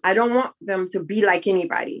I don't want them to be like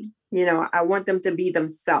anybody. I want them to be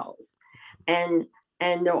themselves. And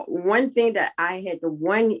the one thing that the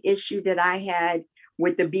one issue that I had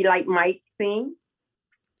with the be like Mike thing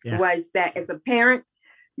was that as a parent,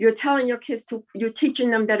 you're telling your kids you're teaching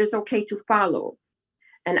them that it's okay to follow.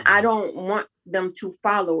 And I don't want them to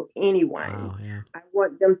follow anyone. Wow, yeah. I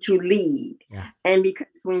want them to lead. Yeah. And because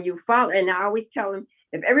when you follow, and I always tell them,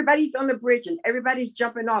 if everybody's on the bridge and everybody's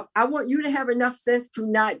jumping off, I want you to have enough sense to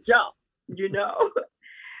not jump,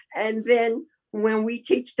 And then when we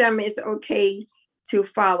teach them it's okay to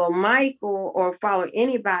follow Michael or follow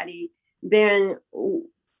anybody, then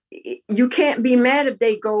you can't be mad if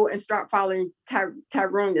they go and start following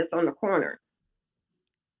Tyrone that's on the corner,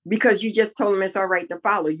 because you just told them it's all right to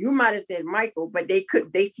follow. You might have said Michael, but they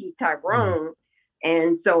see Tyrone.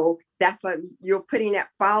 And so that's what you're putting, that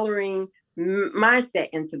following mindset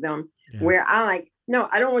into them, where I'm like, no,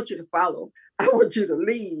 I don't want you to follow. I want you to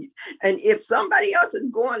lead. And if somebody else is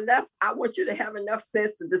going left, I want you to have enough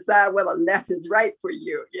sense to decide whether left is right for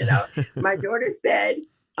you. My daughter said,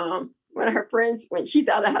 one of her friends, when she's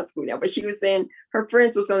out of high school now, but she was saying her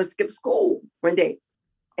friends was going to skip school one day.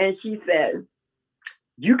 And she said,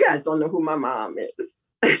 you guys don't know who my mom is.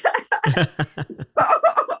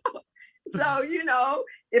 so So,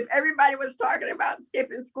 if everybody was talking about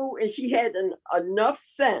skipping school and she had enough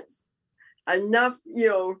sense, enough,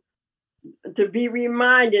 to be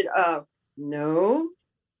reminded of, no,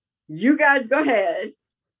 you guys go ahead.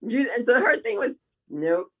 And so her thing was,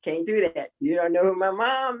 nope, can't do that. You don't know who my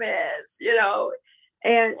mom is.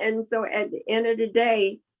 And so at the end of the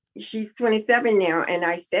day, she's 27 now. And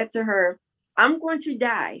I said to her, I'm going to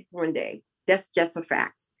die one day. That's just a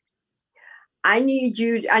fact. I need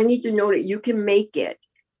to know that you can make it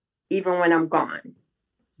even when I'm gone.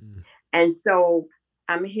 Mm. And so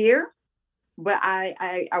I'm here, but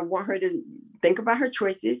I want her to think about her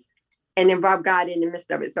choices and involve God in the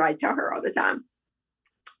midst of it. So I tell her all the time,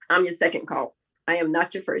 I'm your second call. I am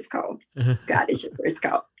not your first call. God is your first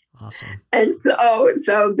call. Awesome. And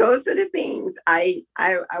so those are the things I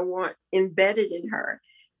want embedded in her.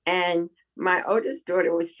 And my oldest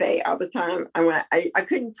daughter would say all the time, I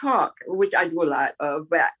couldn't talk, which I do a lot of,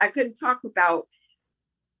 but I couldn't talk without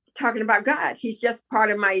talking about God. He's just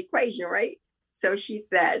part of my equation, right? So she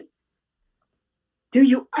says, do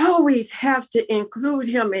you always have to include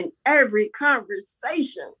him in every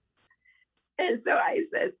conversation? And so I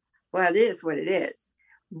says, well, it is what it is.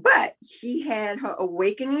 But she had her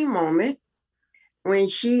awakening moment when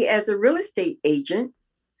she, as a real estate agent,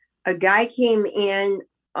 a guy came in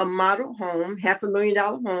a model home,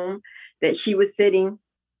 $500,000 home that she was sitting,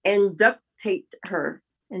 and duct taped her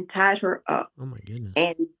and tied her up. Oh my goodness.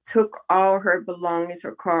 And took all her belongings,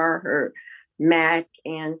 her car, her Mac,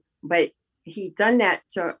 but he done that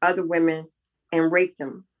to other women and raped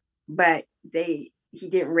them, but he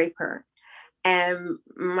didn't rape her. And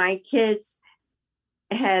my kids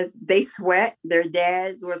they sweat. Their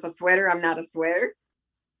dad was a sweater. I'm not a sweater.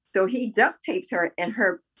 So he duct taped her, and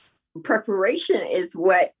her preparation is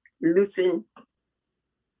what loosened.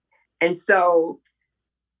 And so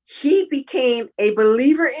she became a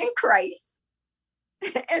believer in Christ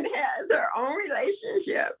and has her own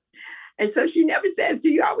relationship. And so she never says,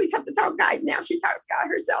 do you always have to talk God? Now she talks God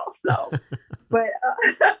herself. So, but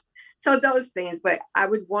so those things, but I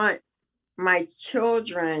would want my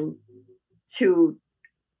children to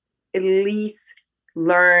at least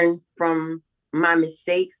learn from my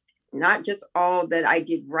mistakes, not just all that I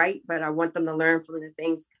did right, but I want them to learn from the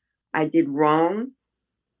things I did wrong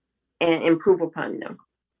and improve upon them.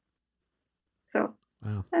 So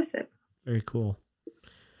wow, that's it. Very cool.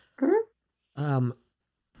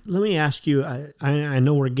 Let me ask you, I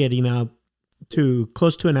know we're getting up to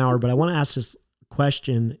close to an hour, but I want to ask this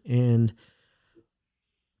question, and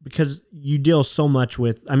because you deal so much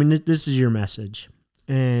with, this is your message,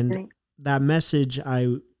 and right. That message,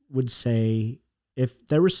 I would say, if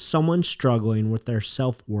there was someone struggling with their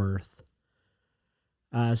self-worth,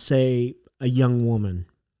 say a young woman,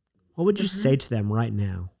 what would you say to them right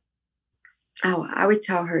now? Oh, I would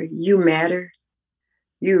tell her, you matter.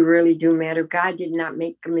 You really do matter. God did not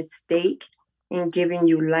make a mistake in giving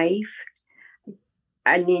you life.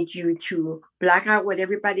 I need you to block out what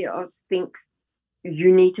everybody else thinks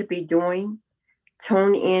you need to be doing.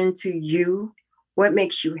 Tone into you. What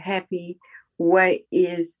makes you happy? What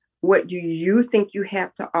do you think you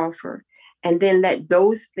have to offer? And then let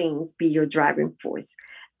those things be your driving force.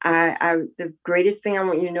 The greatest thing I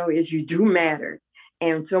want you to know is you do matter.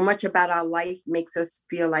 And so much about our life makes us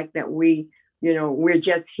feel like that we're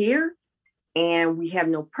just here and we have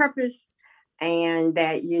no purpose, and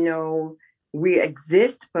that, we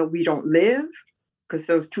exist, but we don't live, because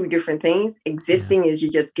those two different things. Existing is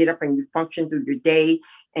you just get up and you function through your day,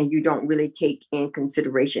 and you don't really take in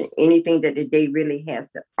consideration anything that the day really has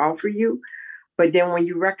to offer you. But then when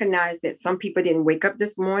you recognize that some people didn't wake up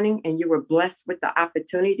this morning and you were blessed with the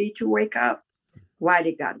opportunity to wake up, why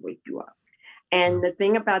did God wake you up? And the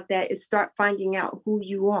thing about that is start finding out who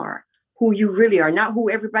you are, who you really are, not who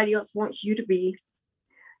everybody else wants you to be,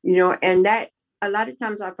 and that a lot of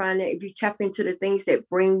times I find that if you tap into the things that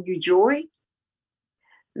bring you joy,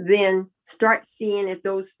 then start seeing if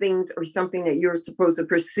those things are something that you're supposed to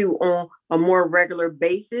pursue on a more regular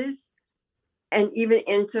basis, and even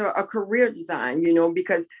into a career design,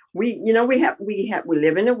 because we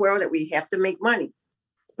live in a world that we have to make money,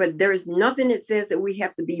 but there is nothing that says that we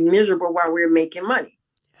have to be miserable while we're making money.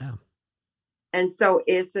 Yeah. And so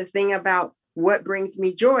it's the thing about what brings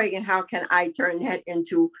me joy and how can I turn that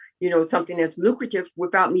into, something that's lucrative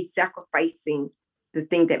without me sacrificing the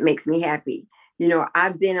thing that makes me happy.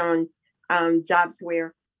 I've been on jobs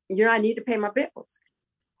where, I need to pay my bills,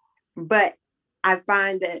 but I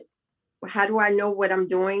find that how do I know what I'm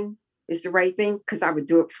doing is the right thing? Because I would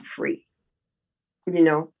do it for free,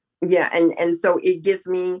 Yeah. And so it gives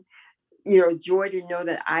me, joy to know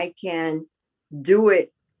that I can do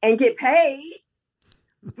it and get paid,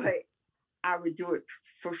 but I would do it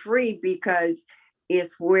for free because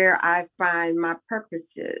it's where I find my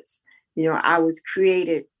purposes. I was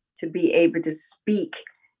created to be able to speak,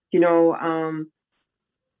 you know,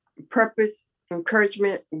 purpose,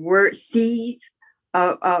 encouragement, word seeds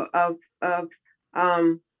of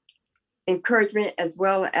encouragement, as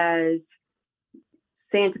well as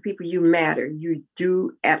saying to people, you matter. You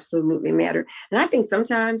do absolutely matter. And I think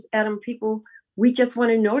sometimes, Adam, people, we just want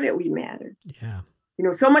to know that we matter. Yeah.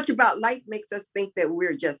 So much about life makes us think that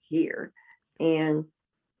we're just here. And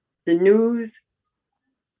the news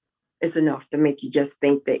is enough to make you just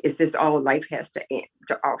think that is this all life has to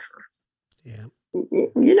offer. Yeah.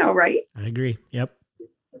 Right? I agree. Yep.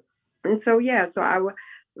 And so,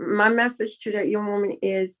 my message to that young woman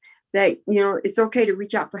is that, it's okay to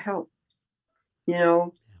reach out for help.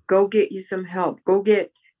 Go get you some help.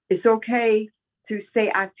 It's okay to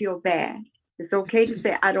say, I feel bad. It's okay to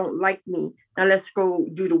say, I don't like me. Now let's go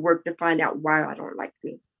do the work to find out why I don't like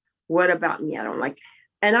me. What about me I don't like?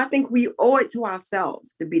 And I think we owe it to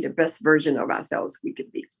ourselves to be the best version of ourselves we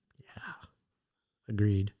could be. Yeah.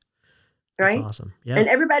 Agreed. Right? That's awesome. Yeah. And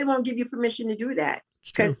everybody won't give you permission to do that,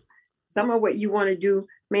 because some of what you want to do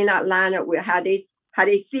may not line up with how they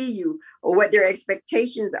see you or what their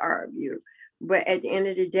expectations are of you. But at the end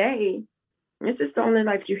of the day, this is the only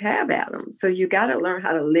life you have, Adam. So you got to learn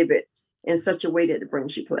how to live it in such a way that it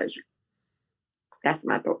brings you pleasure. That's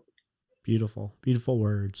my thought. Beautiful, beautiful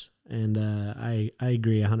words. And I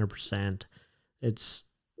agree 100%. It's,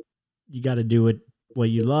 you got to do it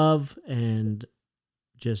what you love and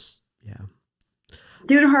just, yeah.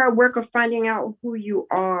 Do the hard work of finding out who you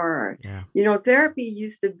are. Yeah. Therapy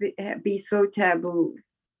used to be so taboo.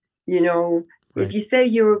 Right. If you say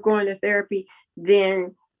you were going to therapy,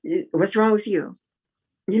 then what's wrong with you?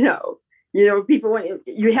 People want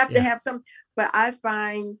you have to have some. But I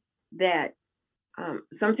find that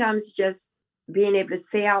sometimes just being able to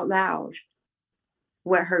say out loud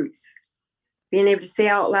what hurts, being able to say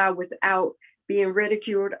out loud without being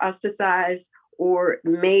ridiculed, ostracized, or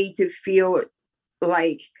made to feel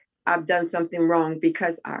like I've done something wrong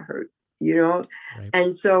because I hurt, Right.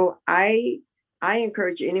 And so I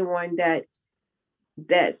encourage anyone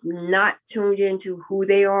that's not tuned into who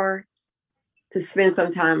they are to spend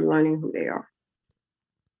some time learning who they are.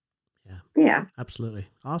 Yeah. Absolutely.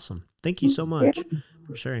 Awesome. Thank you so much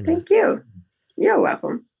for sharing that. Thank you. You're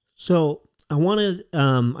welcome. So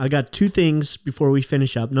I got two things before we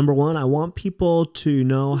finish up. Number one, I want people to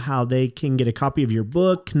know how they can get a copy of your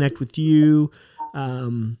book, connect with you.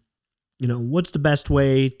 What's the best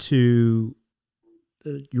way to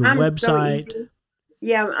your website? So easy.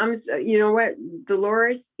 Yeah, you know what?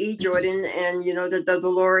 Deloris E. Jordan, and the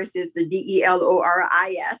Deloris is the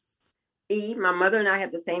Deloris E. My mother and I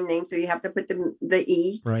have the same name, so you have to put the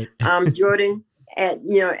E. Right. Jordan at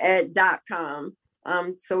 .com.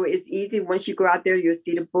 So it's easy. Once you go out there, you'll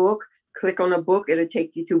see the book. Click on the book; it'll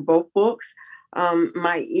take you to both books.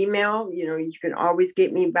 My email, you can always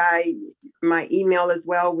get me by my email as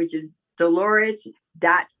well, which is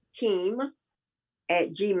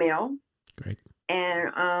deloris.team@gmail.com. Great.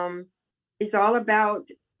 And it's all about,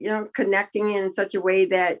 connecting in such a way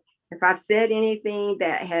that if I've said anything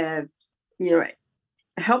that have,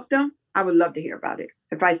 helped them, I would love to hear about it.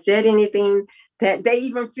 If I said anything that they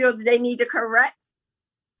even feel that they need to correct,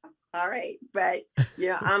 all right. But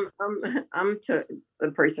I'm to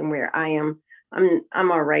the person where I'm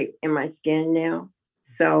all right in my skin now.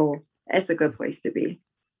 So it's a good place to be.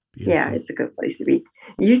 Beautiful. Yeah, it's a good place to be.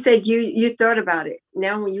 You said you thought about it.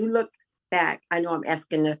 Now, when you look back, I know I'm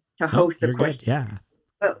asking to host the question. Good. Yeah.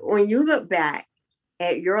 But when you look back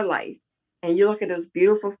at your life and you look at those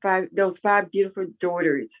five beautiful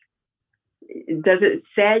daughters, does it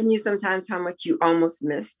sadden you sometimes how much you almost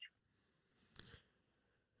missed?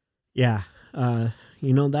 Yeah.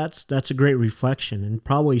 That's a great reflection, and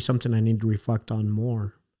probably something I need to reflect on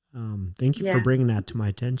more. Thank you for bringing that to my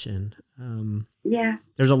attention.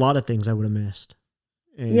 There's a lot of things I would have missed.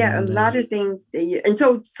 And, a lot of things. And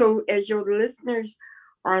so as your listeners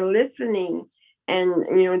are listening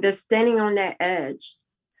and, they're standing on that edge,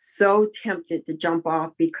 so tempted to jump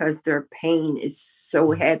off because their pain is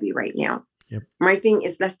so heavy right now. Yep. My thing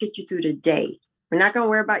is, let's get you through the day. We're not going to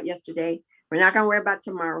worry about yesterday. We're not going to worry about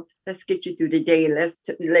tomorrow. Let's get you through the day. Let's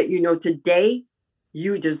let you know today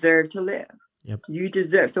you deserve to live. Yep. You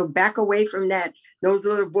deserve. So back away from that. Those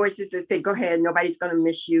little voices that say, go ahead, nobody's going to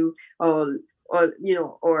miss you. Or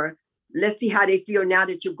let's see how they feel now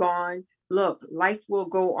that you're gone. Look, life will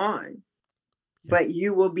go on, but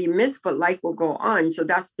you will be missed, but life will go on. So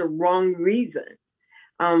that's the wrong reason.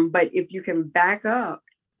 But if you can back up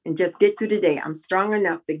and just get through the day, I'm strong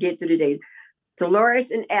enough to get through the day.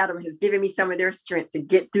 Dolores and Adam has given me some of their strength to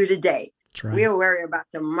get through the day. That's right. We'll worry about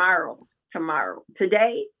tomorrow.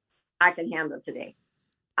 Today, I can handle today.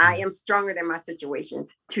 I am stronger than my situations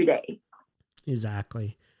today.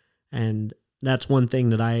 Exactly. And that's one thing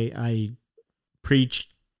that I preach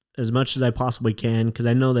as much as I possibly can, because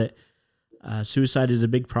I know that suicide is a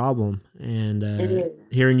big problem. And it is.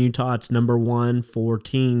 Here in Utah, it's number 1 for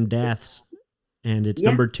teen deaths, and it's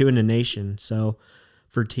number 2 in the nation. So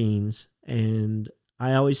for teens. And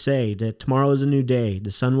I always say that tomorrow is a new day.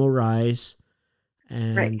 The sun will rise.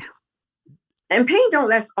 And right. And pain don't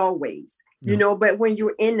last always, but when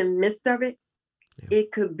you're in the midst of it,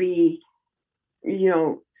 it could be,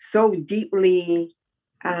 so deeply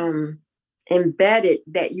embedded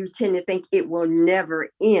that you tend to think it will never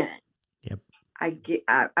end. Yep.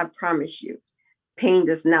 I promise you, pain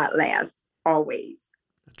does not last always.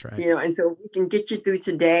 That's right. And so we can get you through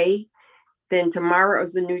today, then tomorrow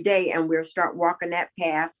is a new day, and we'll start walking that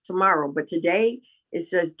path tomorrow. But today is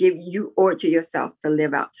just give you or to yourself to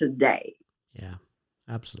live out today. Yeah,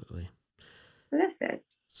 absolutely. Well, that's it.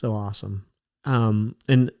 So awesome.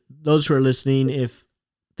 And those who are listening, if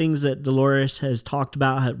things that Deloris has talked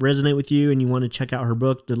about resonate with you and you want to check out her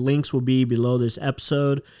book, the links will be below this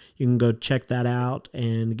episode. You can go check that out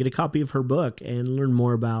and get a copy of her book and learn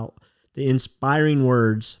more about the inspiring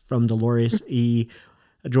words from Deloris E.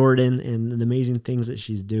 Jordan and the amazing things that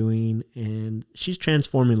she's doing. And she's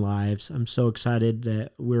transforming lives. I'm so excited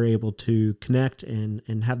that we're able to connect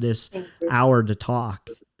and have this hour to talk.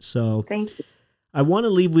 So thank you. I want to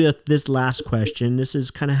leave with this last question. This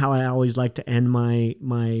is kind of how I always like to end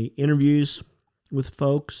my interviews with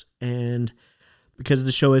folks. And because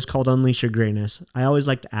the show is called Unleash Your Greatness, I always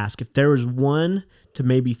like to ask if there was 1 to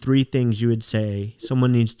maybe 3 things you would say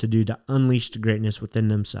someone needs to do to unleash the greatness within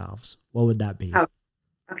themselves. What would that be? Oh,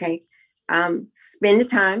 okay. Spend the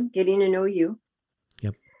time getting to know you.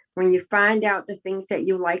 Yep. When you find out the things that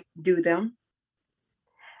you like, do them.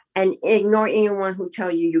 And ignore anyone who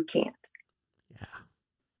tell you can't.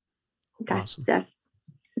 That's just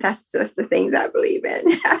the things I believe in.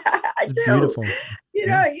 I do. Beautiful.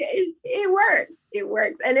 It works. It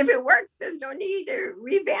works. And if it works, there's no need to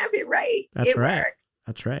revamp it, right? It right. Works.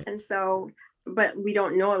 That's right. And so, but we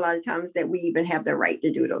don't know a lot of times that we even have the right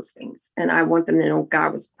to do those things. And I want them to know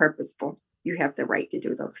God was purposeful. You have the right to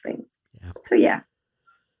do those things. Yeah. So, yeah.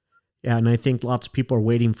 Yeah, and I think lots of people are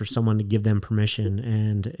waiting for someone to give them permission.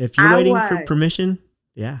 And if you're waiting for permission,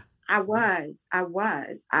 I was.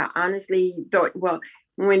 I honestly thought, well,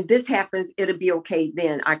 when this happens, it'll be okay.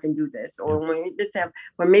 Then I can do this. Or when this happens,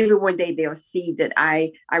 well, maybe one day they'll see that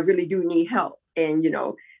I really do need help. And,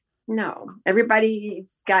 no, everybody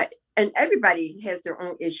has their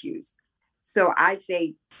own issues. So I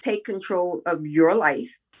say, take control of your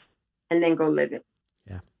life and then go live it.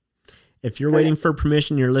 Yeah. If you're waiting for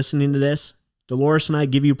permission, you're listening to this, Deloris and I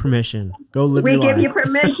give you permission. Go live your life. We give you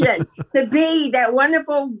permission to be that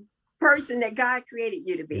wonderful person that God created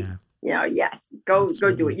you to be. Yeah. Yes. Go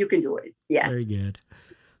do it. You can do it. Yes. Very good.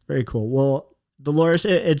 Very cool. Well, Deloris,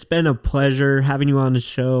 it's been a pleasure having you on the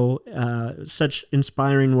show. Such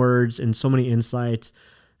inspiring words and so many insights.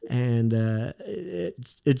 And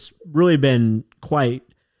it's really been quite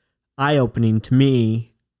eye-opening to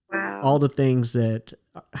me. Wow. All the things that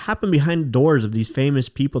happen behind the doors of these famous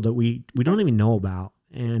people that we don't even know about.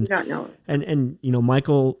 And don't know. And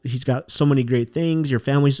Michael, he's got so many great things. Your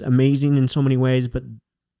family's amazing in so many ways, but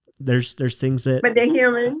there's things that they're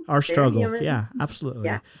human. Our struggle. Yeah, absolutely.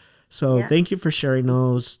 Yeah. So thank you for sharing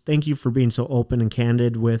those. Thank you for being so open and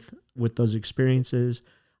candid with those experiences.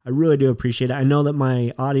 I really do appreciate it. I know that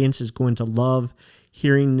my audience is going to love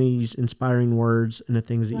hearing these inspiring words and the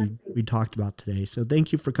things that we talked about today. So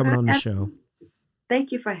thank you for coming on the show.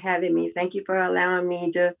 Thank you for having me. Thank you for allowing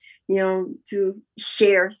me to, to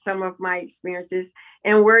share some of my experiences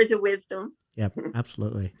and words of wisdom. Yep,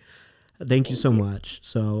 absolutely. Thank you so much.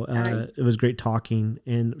 So it was great talking.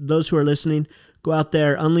 And those who are listening, go out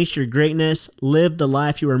there, unleash your greatness, live the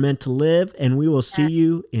life you were meant to live, and we will see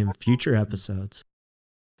you in future episodes.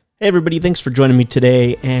 Hey everybody, thanks for joining me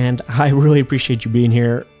today, and I really appreciate you being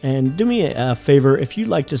here. And do me a favor, if you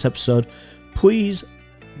like this episode, please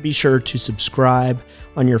be sure to subscribe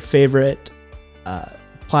on your favorite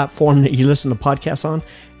platform that you listen to podcasts on,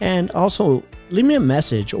 and also leave me a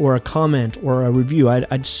message or a comment or a review.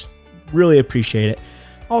 I'd just really appreciate it.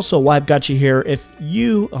 Also, while I've got you here, if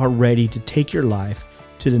you are ready to take your life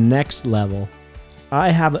to the next level,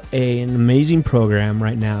 I have an amazing program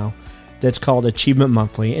right now that's called Achievement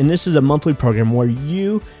Monthly. And this is a monthly program where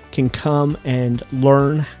you can come and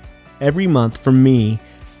learn every month from me,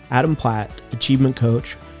 Adam Platt, Achievement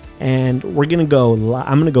Coach, And I'm going to go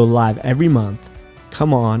live every month.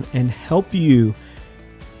 Come on and help you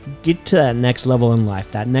get to that next level in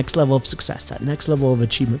life, that next level of success, that next level of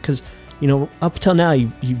achievement. Because, up till now,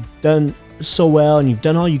 you've done so well and you've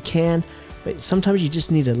done all you can, but sometimes you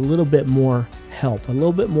just need a little bit more help, a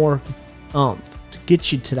little bit more to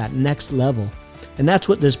get you to that next level. And that's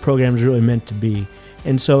what this program is really meant to be.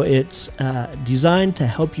 And so it's designed to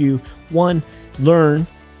help you, one, learn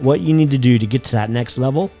what you need to do to get to that next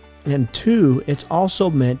level. And two, it's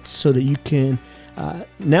also meant so that you can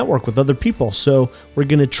network with other people. So we're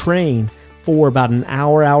going to train for about an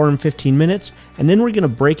hour and 15 minutes. And then we're going to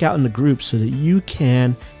break out into groups so that you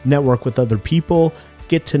can network with other people,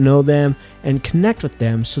 get to know them, and connect with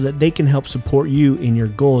them so that they can help support you in your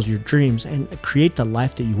goals, your dreams, and create the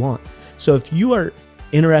life that you want. So if you are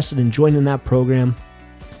interested in joining that program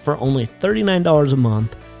for only $39 a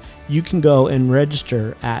month, you can go and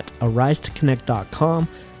register at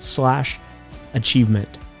arisetoconnect.com/achievement.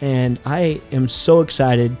 And I am so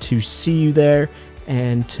excited to see you there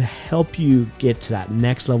and to help you get to that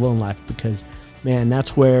next level in life, because, man,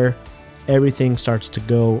 that's where everything starts to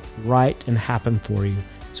go right and happen for you.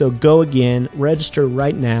 So go again, register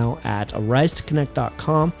right now at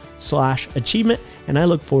arisetoconnect.com/achievement. And I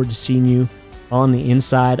look forward to seeing you on the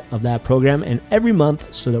inside of that program and every month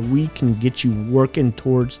so that we can get you working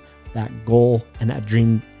towards that goal and that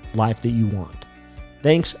dream life that you want.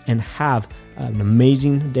 Thanks, and have an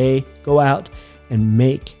amazing day. Go out and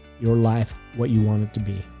make your life what you want it to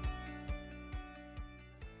be.